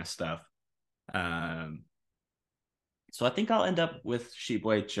that kind of stuff. So I think I'll end up with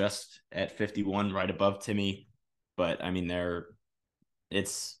Tshiebwe just at 51, right above Timme. But I mean,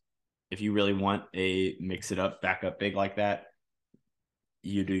 it's if you really want a mix it up, backup big like that,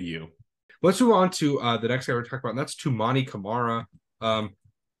 you do you. Let's move on to the next guy we're talking about, and that's Toumani Camara.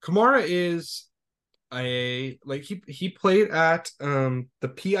 Camara is he played at the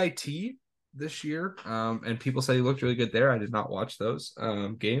PIT this year, and people said he looked really good there. I did not watch those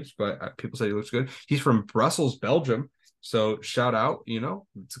games, but people said he looks good. He's from Brussels, Belgium, so shout out.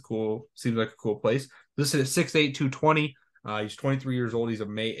 It's seems like a cool place. Listed at 6'8", 220. He's 23 years old. He's a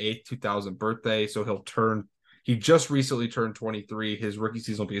May 8th, 2000 birthday, so he just recently turned 23. His rookie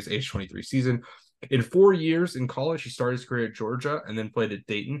season will be his age 23 season. In 4 years in college, he started his career at Georgia and then played at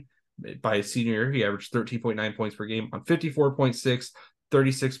Dayton. By his senior year, he averaged 13.9 points per game on 54.6,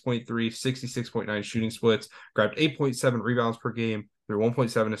 36.3, 66.9 shooting splits, grabbed 8.7 rebounds per game, through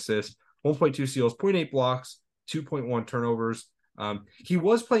 1.7 assists, 1.2 steals, 0.8 blocks, 2.1 turnovers. He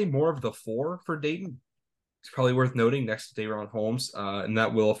was playing more of the 4 for Dayton. It's probably worth noting next to Dayron Holmes, and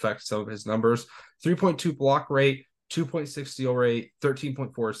that will affect some of his numbers. 3.2 block rate, 2.6 steal rate,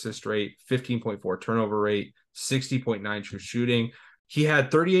 13.4 assist rate, 15.4 turnover rate, 60.9 true shooting. He had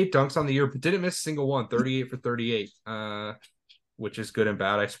 38 dunks on the year, but didn't miss a single one, 38 for 38, which is good and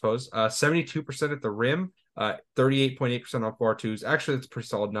bad, I suppose. 72% at the rim, 38.8% off bar twos. Actually, that's a pretty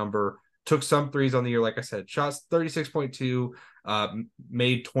solid number. Took some threes on the year, like I said. Shots 36.2,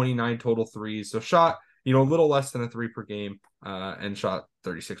 made 29 total threes. So shot a little less than a 3 per game, and shot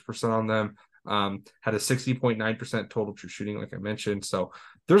 36% on them. Had a 60.9% total true shooting, like I mentioned. So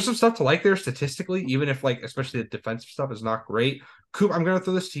there's some stuff to like there statistically, even if especially the defensive stuff is not great. Coop, I'm going to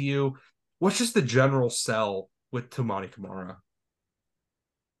throw this to you. What's just the general sell with Toumani Camara?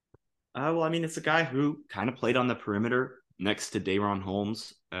 Well, I mean, it's a guy who kind of played on the perimeter next to Dayron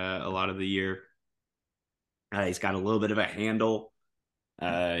Holmes a lot of the year. He's got a little bit of a handle.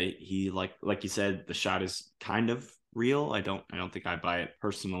 He like you said, the shot is kind of real. I don't think I buy it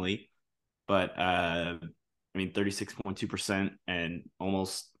personally, but I mean, 36.2% and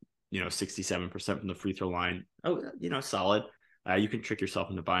almost 67% from the free throw line. Oh, solid. You can trick yourself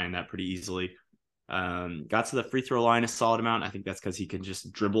into buying that pretty easily. Got to the free throw line a solid amount. I think that's because he can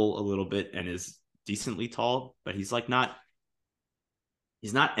just dribble a little bit and is decently tall, but he's not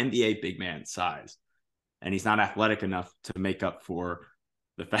NBA big man size, and he's not athletic enough to make up for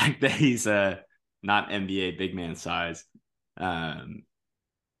the fact that he's not NBA big man size.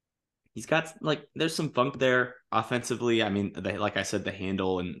 He's got there's some funk there offensively. I mean, like I said, the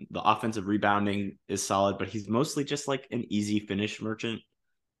handle and the offensive rebounding is solid, but he's mostly just an easy finish merchant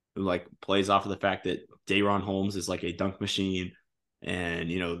who plays off of the fact that Dayron Holmes is a dunk machine, and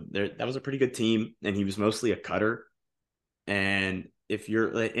that was a pretty good team, and he was mostly a cutter. And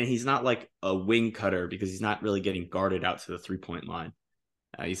he's not a wing cutter because he's not really getting guarded out to the 3-point line.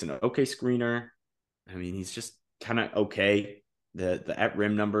 He's an okay screener. I mean, he's just kind of okay. The at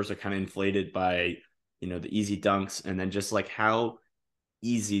rim numbers are kind of inflated by the easy dunks, and then just how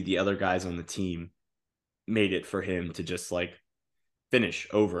easy the other guys on the team made it for him to just finish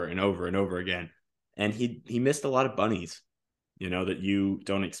over and over and over again. And he missed a lot of bunnies, that you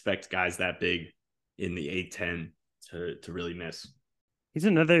don't expect guys that big in the A-10 to really miss. He's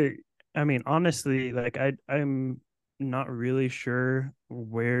another, I mean, honestly, I'm not really sure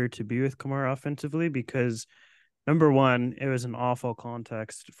where to be with Camara offensively, because number one, it was an awful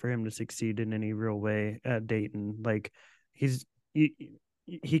context for him to succeed in any real way at Dayton.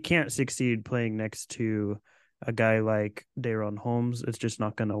 He can't succeed playing next to a guy like Dayron Holmes. It's just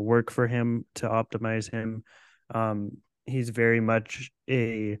not going to work for him to optimize him. He's very much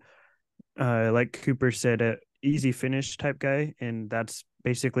a, like Cooper said, a easy finish type guy, and that's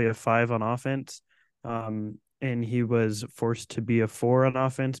basically a 5 on offense. and he was forced to be a 4 on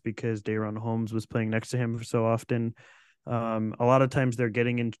offense because Dayron Holmes was playing next to him for so often. A lot of times they're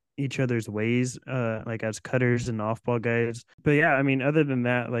getting in each other's ways, like as cutters and off-ball guys. But yeah, I mean, other than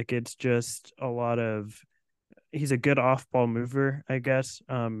that, like it's just a lot of he's a good off-ball mover, I guess.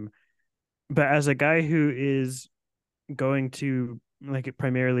 But as a guy who is going to like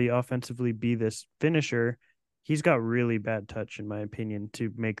primarily offensively be this finisher, he's got really bad touch in my opinion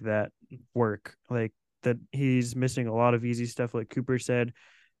to make that work. Like that he's missing a lot of easy stuff like Cooper said.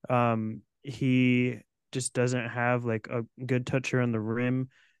 He just doesn't have like a good toucher on the rim.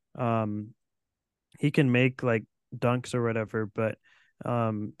 He can make like dunks or whatever, but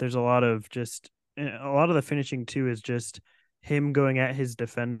there's a lot of the finishing too is just him going at his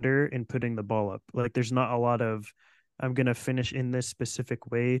defender and putting the ball up. Like there's not a lot of I'm gonna finish in this specific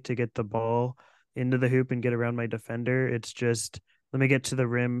way to get the ball into the hoop and get around my defender. It's just let me get to the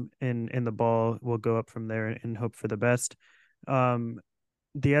rim and the ball will go up from there and hope for the best.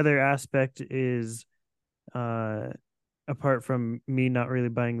 The other aspect is uh apart from me not really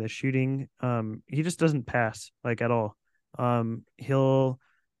buying the shooting, he just doesn't pass like at all. He'll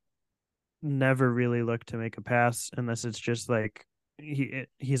never really look to make a pass unless it's just like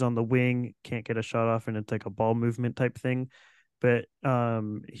he's on the wing, can't get a shot off, and it's like a ball movement type thing. But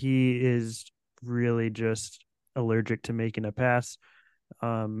he is really just allergic to making a pass,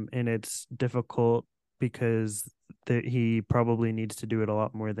 and it's difficult because he probably needs to do it a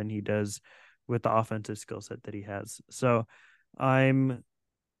lot more than he does with the offensive skill set that he has. So I'm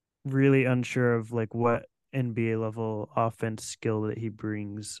really unsure of like what NBA level offense skill that he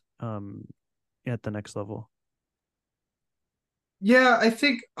brings at the next level. Yeah, I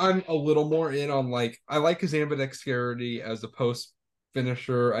think I'm a little more in on like I like his ambidexterity as a post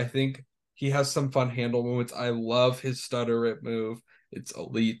finisher. I think he has some fun handle moments. I love his stutter rip move. It's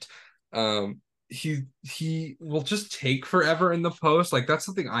elite. Um he will just take forever in the post. Like that's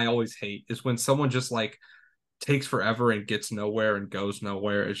something I always hate is when someone just like takes forever and gets nowhere and goes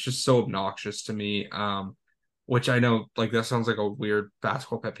nowhere. It's just so obnoxious to me. Which I know like that sounds like a weird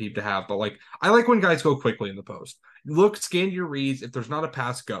basketball pet peeve to have, but like I like when guys go quickly in the post. Look, scan your reads. If there's not a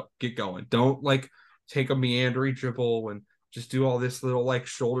pass, get going. Don't like take a meandering dribble and just do all this little like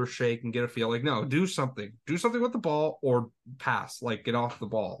shoulder shake and get a feel. Like, no, do something. Do something with the ball or pass. Like get off the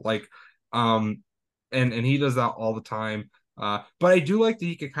ball. Like and he does that all the time. But I do like that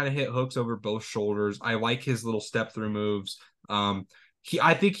he can kind of hit hooks over both shoulders. I like his little step through moves.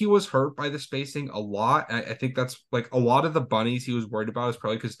 I think he was hurt by the spacing a lot. I think that's like a lot of the bunnies he was worried about is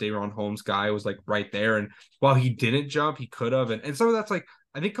probably because Dayron Holmes guy was like right there. And while he didn't jump, he could have. And some of that's like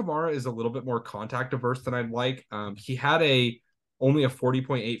I think Camara is a little bit more contact averse than I'd like. He had only a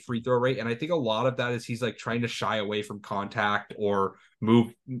 40.8 free throw rate. And I think a lot of that is he's like trying to shy away from contact or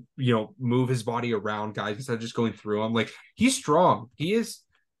move his body around guys instead of just going through them. Like he's strong. He is,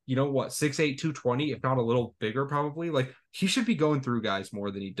 6'8", 220, if not a little bigger, probably. Like he should be going through guys more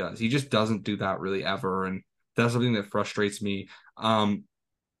than he does. He just doesn't do that really ever. And that's something that frustrates me.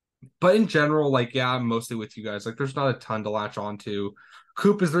 But in general, like, yeah, I'm mostly with you guys. Like, there's not a ton to latch on to.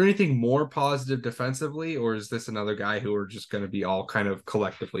 Coop, is there anything more positive defensively, or is this another guy who we're just going to be all kind of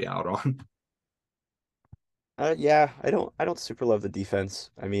collectively out on? Yeah, I don't super love the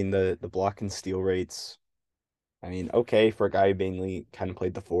defense. I mean the block and steal rates. I mean, okay for a guy who mainly kind of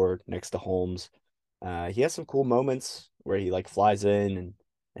played the four next to Holmes. He has some cool moments where he like flies in and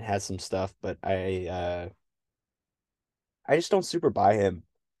has some stuff, but I just don't super buy him.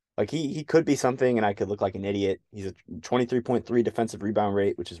 Like he could be something and I could look like an idiot. He's a 23.3 defensive rebound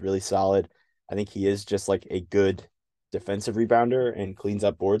rate, which is really solid. I think he is just like a good defensive rebounder and cleans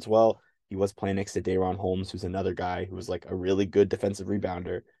up boards well. He was playing next to Dayron Holmes, who's another guy who was like a really good defensive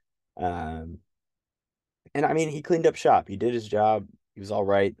rebounder. Um, and I mean, he cleaned up shop. He did his job. He was all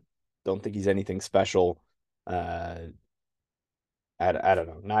right. Don't think he's anything special. Uh, I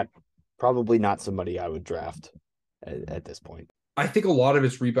don't know. Probably not somebody I would draft at this point. I think a lot of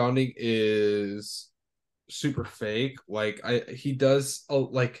his rebounding is super fake. Like he does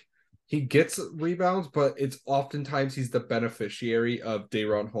like he gets rebounds, but it's oftentimes he's the beneficiary of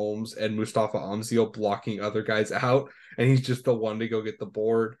Dayron Holmes and Mustafa Amzil blocking other guys out, and he's just the one to go get the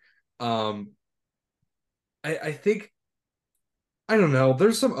board. I think I don't know.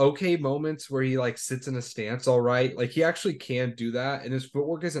 There's some okay moments where he like sits in a stance all right. Like he actually can do that, and his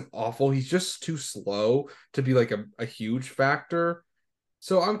footwork isn't awful. He's just too slow to be like a huge factor.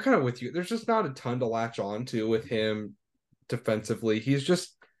 So I'm kind of with you. There's just not a ton to latch on to with him defensively. He's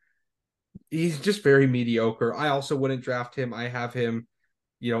just very mediocre. I also wouldn't draft him. I have him,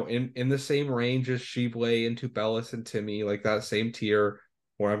 in the same range as Tshiebwe and Tubelis and Timme, like that same tier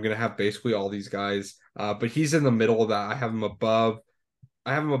where I'm gonna have basically all these guys. But he's in the middle of that. I have him above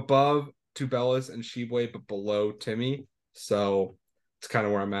Tubelis and Tshiebwe, but below Timme. So it's kind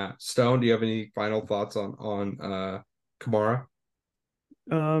of where I'm at. Stone, do you have any final thoughts on Camara?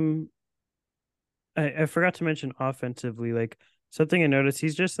 Um, I forgot to mention offensively, like something I noticed,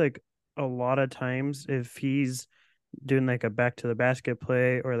 he's just like a lot of times if he's doing like a back to the basket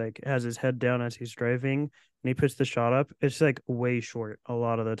play or like has his head down as he's driving and he puts the shot up, it's like way short a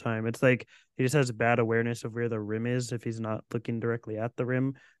lot of the time. It's like he just has bad awareness of where the rim is if he's not looking directly at the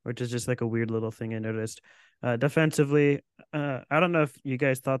rim, which is just like a weird little thing I noticed. Defensively, I don't know if you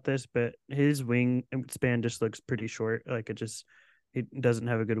guys thought this, but his wing span just looks pretty short. Like he doesn't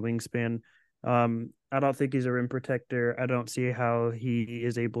have a good wingspan. I don't think he's a rim protector. I don't see how he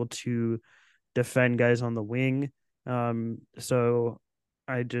is able to defend guys on the wing. So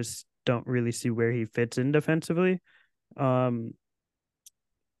I just don't really see where he fits in defensively. Um,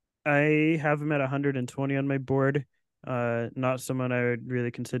 I have him at 120 on my board. Not someone I would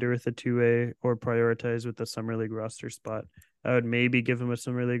really consider with a 2A or prioritize with the summer league roster spot. I would maybe give him a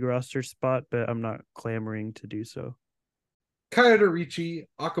summer league roster spot, but I'm not clamoring to do so. Kaodirichi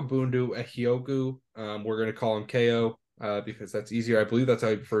Akobundu-Ehiogu. We're going to call him KO because that's easier. I believe that's how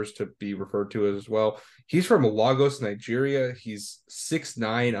he prefers to be referred to as well. He's from Lagos, Nigeria. He's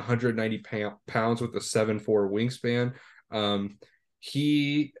 6'9", 190 pounds with a 7'4" wingspan.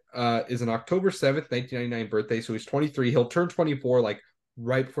 He is an October 7th, 1999 birthday, so he's 23. He'll turn 24 like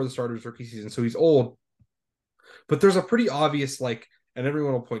right before the start of his rookie season, so he's old. But there's a pretty obvious, like, and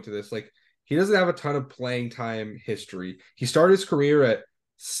everyone will point to this, like, he doesn't have a ton of playing time history. He started his career at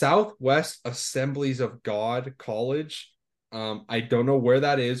Southwest Assemblies of God College. I don't know where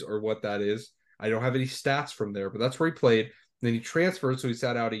that is or what that is. I don't have any stats from there, but that's where he played. Then he transferred, so he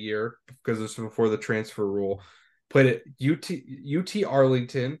sat out a year because this was before the transfer rule. Played at UT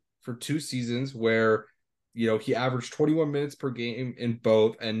Arlington for 2 seasons where, he averaged 21 minutes per game in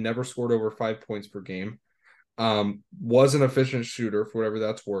both and never scored over 5 points per game. Was an efficient shooter for whatever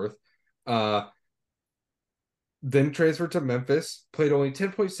that's worth. Then transferred to Memphis, played only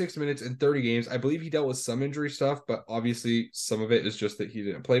 10.6 minutes in 30 games. I believe he dealt with some injury stuff, but obviously some of it is just that he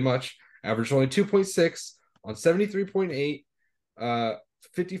didn't play much. Averaged only 2.6 on 73.8,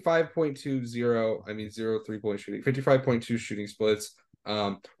 55.20, 0 3-point shooting, 55.2 shooting splits,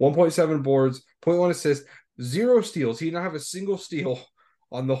 1.7 boards, 0.1 assists, 0 steals. He did not have a single steal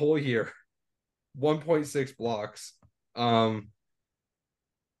on the whole year. 1.6 blocks.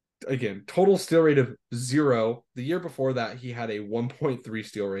 Again, total steal rate of 0. The year before that, he had a 1.3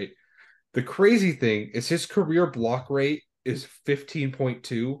 steal rate. The crazy thing is his career block rate is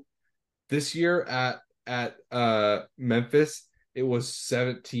 15.2. This year at Memphis, it was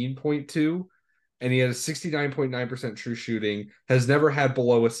 17.2, and he had a 69.9% true shooting. Has never had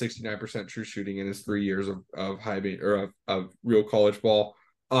below a 69% true shooting in his 3 years of of real college ball.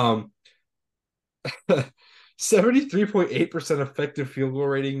 73.8% effective field goal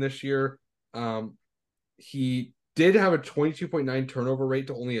rating this year. He did have a 22.9 turnover rate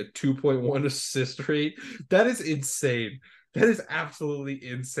to only a 2.1 assist rate. That is insane. That is absolutely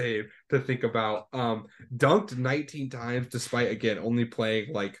insane to think about. Dunked 19 times despite, again, only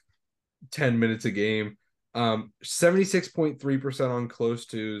playing like 10 minutes a game. 76.3% on close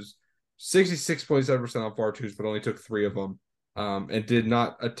twos, 66.7% on far twos, but only took 3 of them. And did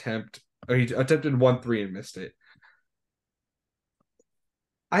not attempt, or he attempted 1 3 and missed it.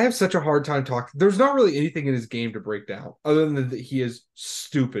 I have such a hard time talking. There's not really anything in his game to break down other than that he is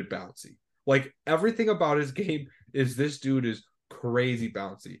stupid bouncy. Like everything about his game is this dude is crazy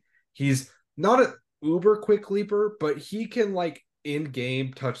bouncy. He's not an uber quick leaper, but he can like in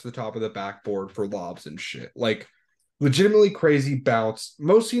game touch the top of the backboard for lobs and shit. Like legitimately crazy bounce.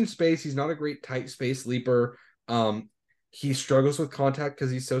 Mostly in space. He's not a great tight space leaper. He struggles with contact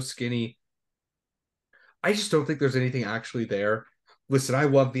because he's so skinny. I just don't think there's anything actually there. Listen, I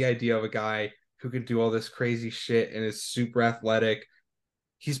love the idea of a guy who can do all this crazy shit and is super athletic.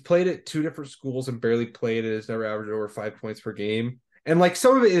 He's played at 2 different schools and barely played it. Has never averaged over 5 points per game. And like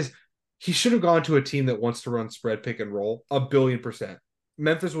some of it is he should have gone to a team that wants to run spread pick and roll 1,000,000,000%.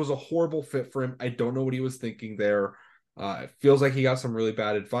 Memphis was a horrible fit for him. I don't know what he was thinking there. It feels like he got some really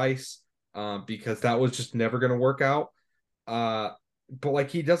bad advice because that was just never going to work out. But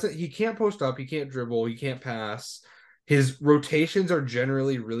like he can't post up, he can't dribble, he can't pass. His rotations are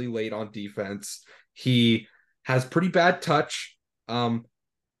generally really late on defense. He has pretty bad touch.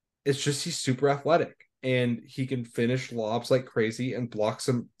 It's just he's super athletic and he can finish lobs like crazy and block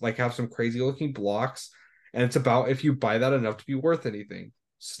some, like have some crazy looking blocks. And it's about if you buy that enough to be worth anything.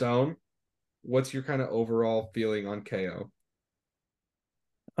 Stone, what's your kind of overall feeling on KO?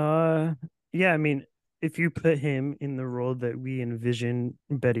 Yeah, I mean, if you put him in the role that we envision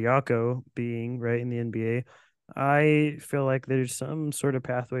Bediako being, right, in the NBA, I feel like there's some sort of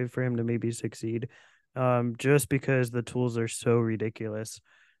pathway for him to maybe succeed, just because the tools are so ridiculous.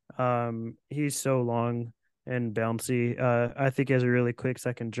 He's so long and bouncy. I think he has a really quick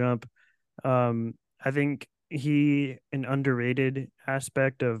second jump. I think an underrated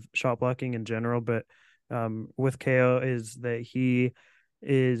aspect of shot blocking in general, but with KO is that he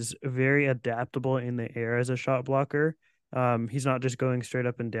is very adaptable in the air as a shot blocker. He's not just going straight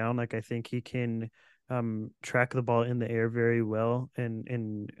up and down. Like I think he can track the ball in the air very well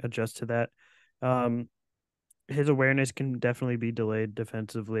and adjust to that. Um, his awareness can definitely be delayed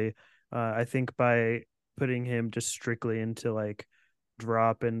defensively. I think by putting him just strictly into like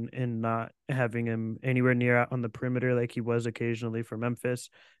drop and not having him anywhere near out on the perimeter like he was occasionally for Memphis,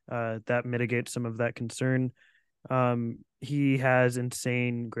 that mitigates some of that concern. He has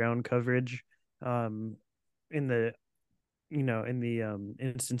insane ground coverage in the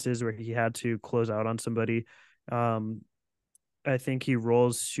instances where he had to close out on somebody. I think he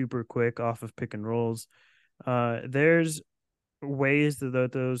rolls super quick off of pick and rolls. There's ways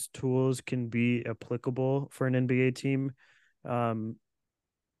that those tools can be applicable for an NBA team.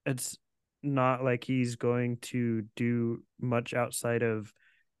 It's not like he's going to do much outside of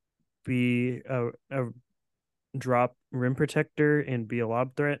be a drop rim protector and be a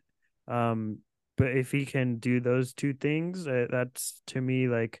lob threat. But if he can do those two things, that's to me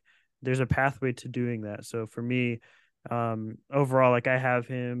like there's a pathway to doing that. So for me, overall, like I have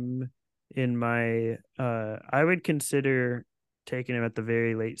him in my I would consider taking him at the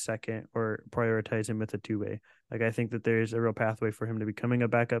very late second or prioritize him with a two-way. Like I think that there's a real pathway for him to becoming a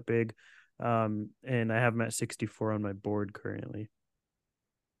backup big. And I have him at 64 on my board currently.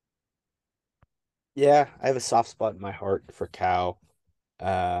 Yeah, I have a soft spot in my heart for Cal.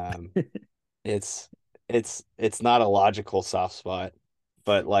 Um, it's it's not a logical soft spot,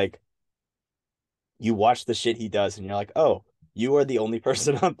 but like you watch the shit he does and you're like, "Oh, you are the only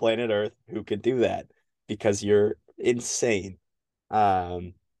person on planet Earth who can do that because you're insane."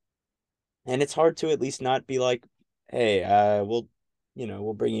 Um, and it's hard to at least not be like, "Hey, we'll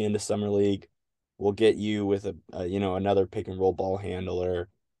bring you into summer league. We'll get you with another pick and roll ball handler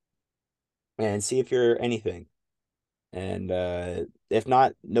and see if you're anything." And if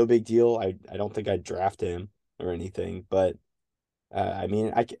not, no big deal. I don't think I'd draft him or anything, but I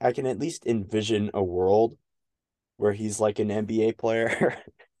mean, I can at least envision a world where he's like an NBA player,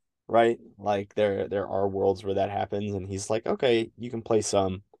 right? Like there are worlds where that happens, and he's like, okay, you can play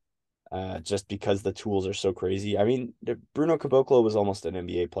some, just because the tools are so crazy. I mean, Bruno Caboclo was almost an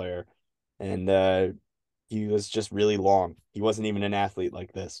NBA player, and he was just really long. He wasn't even an athlete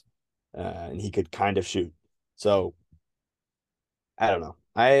like this, and he could kind of shoot. So I don't know.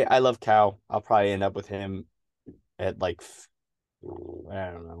 I love Cal. I'll probably end up with him at like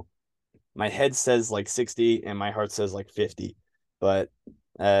I don't know. My head says like 60 and my heart says like 50, but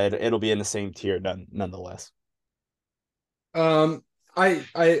it'll be in the same tier nonetheless. I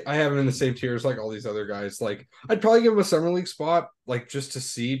have him in the same tier as like all these other guys. Like I'd probably give him a summer league spot, like just to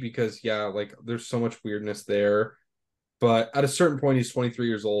see because yeah, like there's so much weirdness there. But at a certain point, he's 23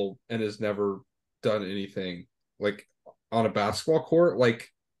 years old and has never done anything like on a basketball court. Like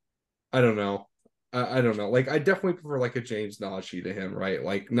I don't know. I don't know. Like I definitely prefer like a James Najee to him, right?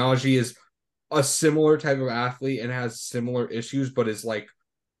 Like Najee is a similar type of athlete and has similar issues, but is like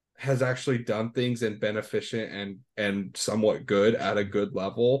has actually done things and been efficient and somewhat good at a good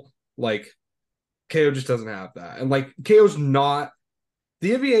level. Like KO just doesn't have that. And like KO's not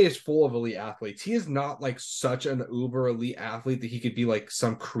the NBA is full of elite athletes. He is not like such an uber elite athlete that he could be like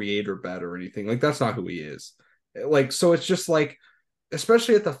some creator bet or anything. Like that's not who he is. Like so it's just like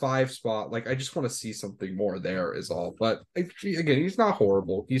especially at the 5 spot, like I just want to see something more there is all. But again, he's not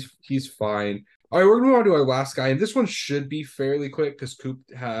horrible. He's fine. All right, we're gonna move on to our last guy, and this one should be fairly quick because Coop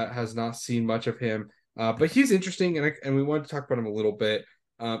has not seen much of him, but he's interesting, and we wanted to talk about him a little bit,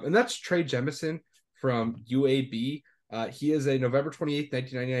 and that's Trey Jemison from UAB. He is a November 28th,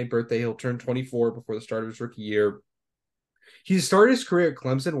 1999 birthday. He'll turn 24 before the start of his rookie year. He started his career at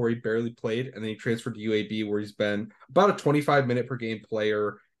Clemson, where he barely played, and then he transferred to UAB, where he's been about a 25-minute per game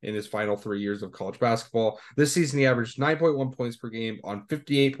player in his final 3 years of college basketball. This season, he averaged 9.1 points per game on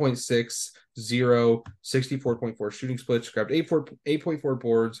 58.6, 0, 64.4 shooting splits, grabbed 8.4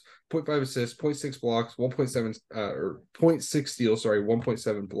 boards, 0.5 assists, 0.6 blocks, 1.7 or 0.6 steals,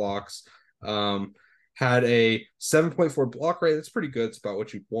 1.7 blocks. Had a 7.4 block rate. That's pretty good. It's about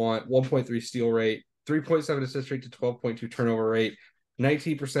what you want. 1.3 steal rate, 3.7 assist rate to 12.2 turnover rate,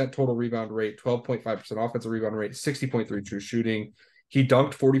 19% total rebound rate, 12.5% offensive rebound rate, 60.3 true shooting. He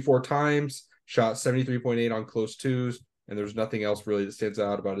dunked 44 times, shot 73.8 on close twos, and there's nothing else really that stands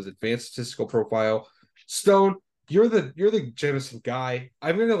out about his advanced statistical profile. Stone, you're the Jemison guy.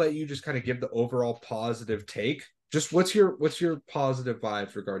 I'm gonna let you just kind of give the overall positive take. Just what's your positive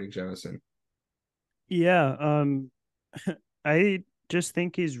vibes regarding Jemison? Yeah, I just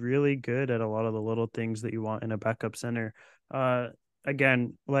think he's really good at a lot of the little things that you want in a backup center.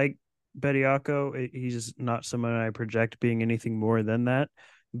 Again, like Bediako, he's not someone I project being anything more than that.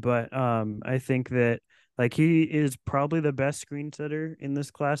 But I think that like he is probably the best screen setter in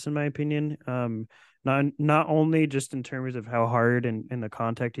this class, in my opinion. Not only just in terms of how hard and the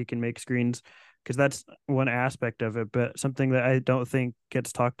contact he can make screens, because that's one aspect of it, but something that I don't think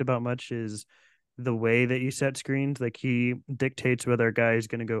gets talked about much is the way that you set screens. Like he dictates whether a guy is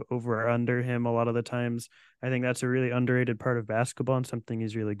going to go over or under him a lot of the times. I think that's a really underrated part of basketball and something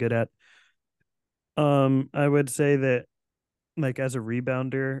he's really good at. I would say that like as a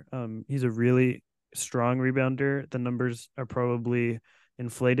rebounder, he's a really strong rebounder. The numbers are probably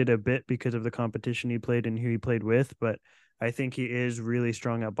inflated a bit because of the competition he played and who he played with, but I think he is really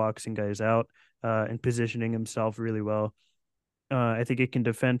strong at boxing guys out and positioning himself really well. I think he can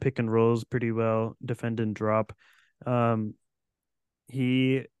defend pick and rolls pretty well, defend and drop. Um,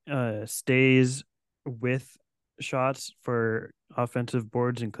 he stays with shots for offensive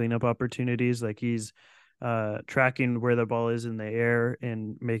boards and cleanup opportunities. Like he's tracking where the ball is in the air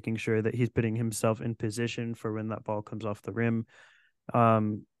and making sure that he's putting himself in position for when that ball comes off the rim.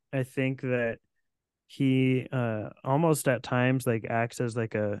 I think that he almost at times like acts as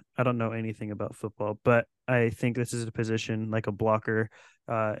like a, I don't know anything about football, but I think this is a position like a blocker.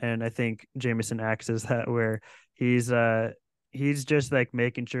 And I think Jemison acts as that, where he's just like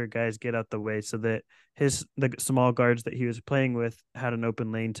making sure guys get out the way so that the small guards that he was playing with had an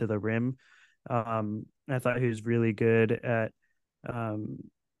open lane to the rim. I thought he was really good at um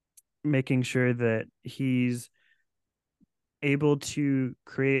making sure that he's able to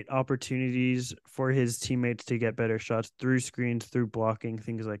create opportunities for his teammates to get better shots through screens, through blocking,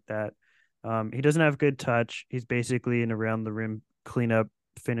 things like that. He doesn't have good touch. He's basically an around the rim cleanup,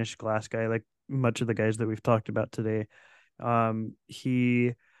 finish glass guy, like much of the guys that we've talked about today.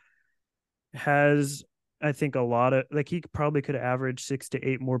 He has, I think, a lot of like he probably could average 6 to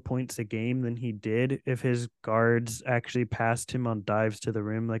 8 more points a game than he did if his guards actually passed him on dives to the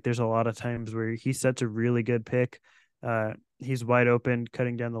rim. Like there's a lot of times where he sets a really good pick. He's wide open,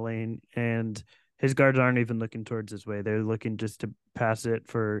 cutting down the lane, and his guards aren't even looking towards his way. They're looking just to pass it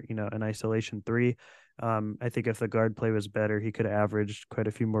for, an isolation three. I think if the guard play was better, he could have averaged quite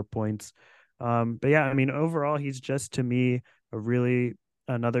a few more points. But yeah, I mean, overall, he's just to me a really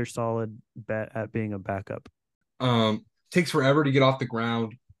another solid bet at being a backup. Takes forever to get off the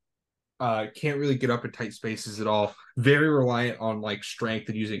ground. Can't really get up in tight spaces at all. Very reliant on like strength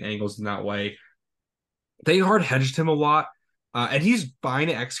and using angles in that way. They hard hedged him a lot. And he's fine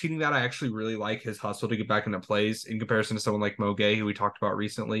at executing that. I actually really like his hustle to get back into plays in comparison to someone like Mo Gay, who we talked about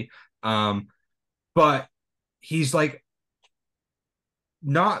recently. But he's like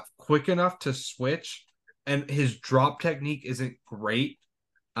not quick enough to switch, and his drop technique isn't great.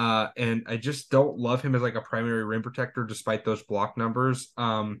 And I just don't love him as like a primary rim protector, despite those block numbers.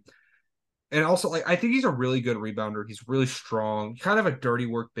 And also like I think he's a really good rebounder. He's really strong, kind of a dirty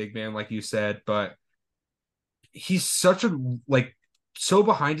work big man, like you said, but he's such a like so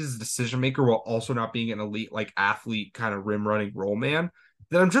behind his decision maker while also not being an elite like athlete kind of rim running roll man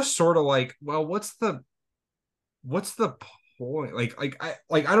that I'm just sort of like, well, what's the point?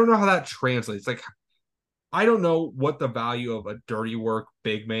 I don't know how that translates. Like I don't know what the value of a dirty work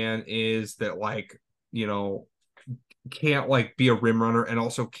big man is that like, can't like be a rim runner and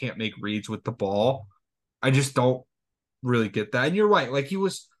also can't make reads with the ball. I just don't really get that. And you're right. Like he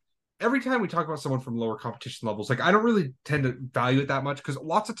was every time we talk about someone from lower competition levels, like I don't really tend to value it that much because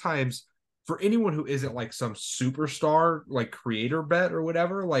lots of times for anyone who isn't like some superstar, like creator bet or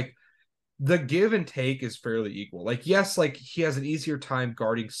whatever, like the give and take is fairly equal. Like, yes, like he has an easier time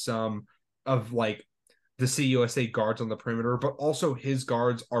guarding some of like the CUSA guards on the perimeter, but also his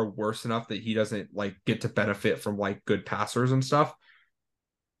guards are worse enough that he doesn't like get to benefit from like good passers and stuff.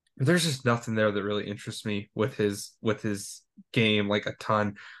 There's just nothing there that really interests me with his game like a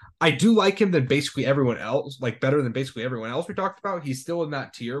ton. I do like him than basically everyone else, like better than basically everyone else we talked about. He's still in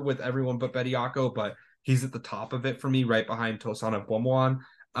that tier with everyone but Bediako, but he's at the top of it for me, right behind Tosan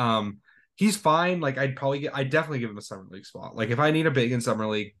Bomwan. He's fine. Like I'd definitely give him a summer league spot. Like if I need a big in summer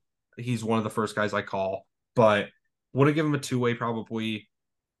league, he's one of the first guys I call, but wouldn't give him a two-way probably.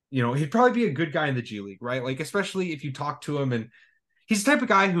 He'd probably be a good guy in the G League, right? Like especially if you talk to him and he's the type of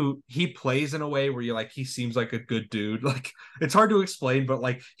guy who he plays in a way where you're like, he seems like a good dude. Like, it's hard to explain, but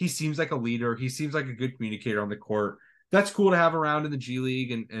like, he seems like a leader. He seems like a good communicator on the court. That's cool to have around in the G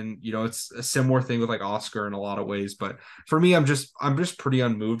League, and it's a similar thing with like Oscar in a lot of ways. But for me, I'm just pretty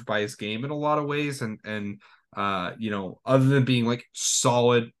unmoved by his game in a lot of ways, and other than being like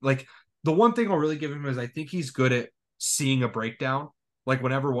solid, like the one thing I'll really give him is I think he's good at seeing a breakdown. Like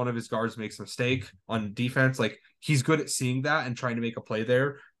whenever one of his guards makes a mistake on defense, like he's good at seeing that and trying to make a play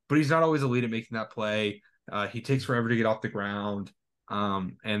there, but he's not always elite at making that play. He takes forever to get off the ground.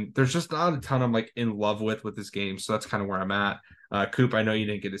 And there's just not a ton I'm like in love with his game. So that's kind of where I'm at. Coop, I know you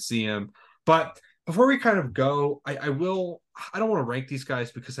didn't get to see him, but before we kind of go, I don't want to rank these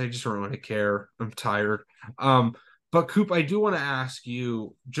guys because I just don't really care. I'm tired. But Coop, I do want to ask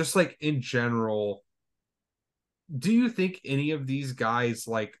you, just like in general, do you think any of these guys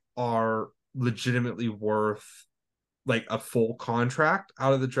like are legitimately worth like a full contract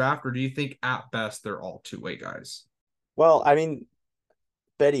out of the draft, or do you think at best they're all two-way guys? Well, I mean,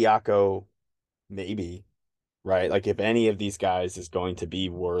 Bediako, maybe, right? Like if any of these guys is going to be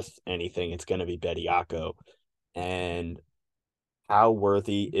worth anything, it's going to be Bediako. And how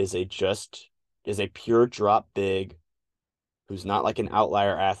worthy is a pure drop big who's not like an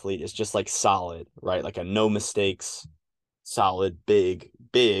outlier athlete, is just like solid, right? Like a no mistakes, solid, big,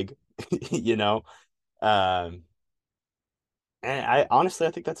 you know? Um, and I honestly,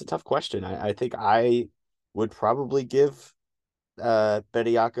 I think that's a tough question. I think I would probably give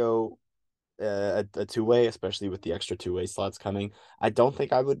Bediako a two-way, especially with the extra two-way slots coming. I don't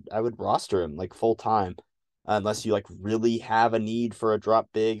think I would roster him like full time unless you like really have a need for a drop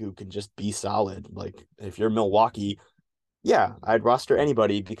big who can just be solid. Like if you're Milwaukee, yeah, I'd roster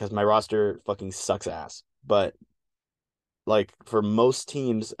anybody because my roster fucking sucks ass. But like for most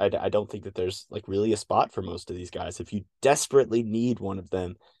teams, I don't think that there's like really a spot for most of these guys. If you desperately need one of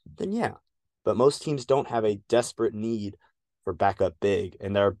them, then yeah. But most teams don't have a desperate need for backup big,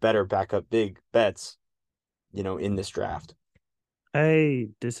 and there are better backup big bets, in this draft. I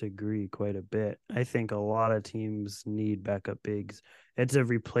disagree quite a bit. I think a lot of teams need backup bigs. It's a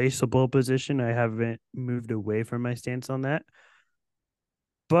replaceable position. I haven't moved away from my stance on that.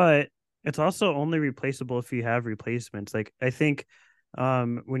 But it's also only replaceable if you have replacements. Like I think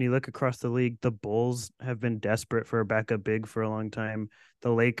when you look across the league, the Bulls have been desperate for a backup big for a long time.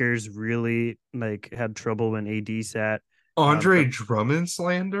 The Lakers really like had trouble when AD sat. Andre Drummond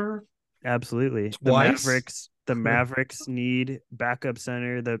slander? Absolutely. Twice? The Mavericks need backup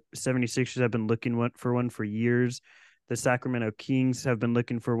center. The 76ers have been looking for one for years. The Sacramento Kings have been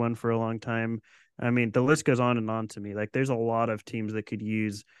looking for one for a long time. I mean, the list goes on and on to me. Like there's a lot of teams that could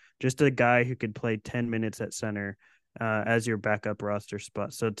use just a guy who could play 10 minutes at center as your backup roster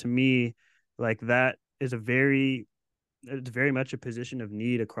spot. So to me, like that is it's very much a position of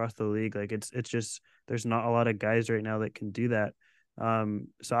need across the league. Like it's just there's not a lot of guys right now that can do that.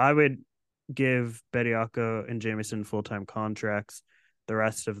 So I would give Bediako and Jemison full-time contracts. The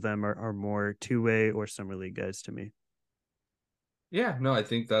rest of them are more two-way or summer league guys to me. Yeah, no, I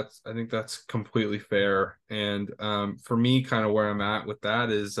think that's completely fair. And for me, kind of where I'm at with that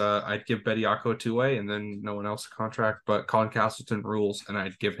is I'd give Bediako a two-way and then no one else a contract, but Colin Castleton rules, and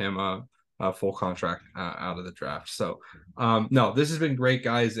I'd give him a full contract out of the draft. So no, this has been great,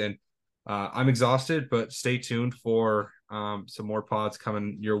 guys, and I'm exhausted, but stay tuned for some more pods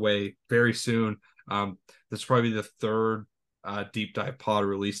coming your way very soon. This is probably the third deep dive pod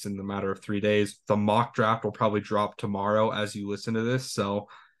released in the matter of 3 days. The mock draft will probably drop tomorrow as you listen to this. So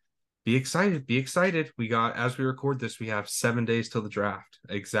be excited. Be excited. As we record this, we have 7 days till the draft.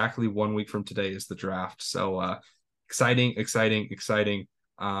 Exactly 1 week from today is the draft. So exciting.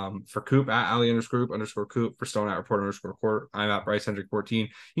 For Coop at Ali_Coop_Coop, for Stone at Report_Court. I'm at Bryce Hendrick 14. You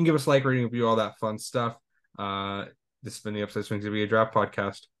can give us a like, rating, review, all that fun stuff. This has been the Upside Swings to be a Draft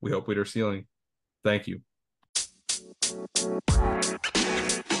podcast. We hope we are ceiling. Thank you.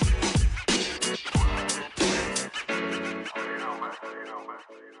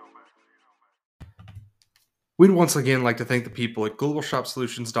 We'd once again like to thank the people at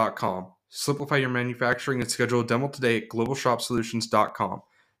globalshopsolutions.com. Simplify your manufacturing and schedule a demo today at globalshopsolutions.com.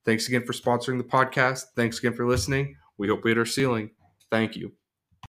 Thanks again for sponsoring the podcast. Thanks again for listening. We hope we hit our ceiling. Thank you.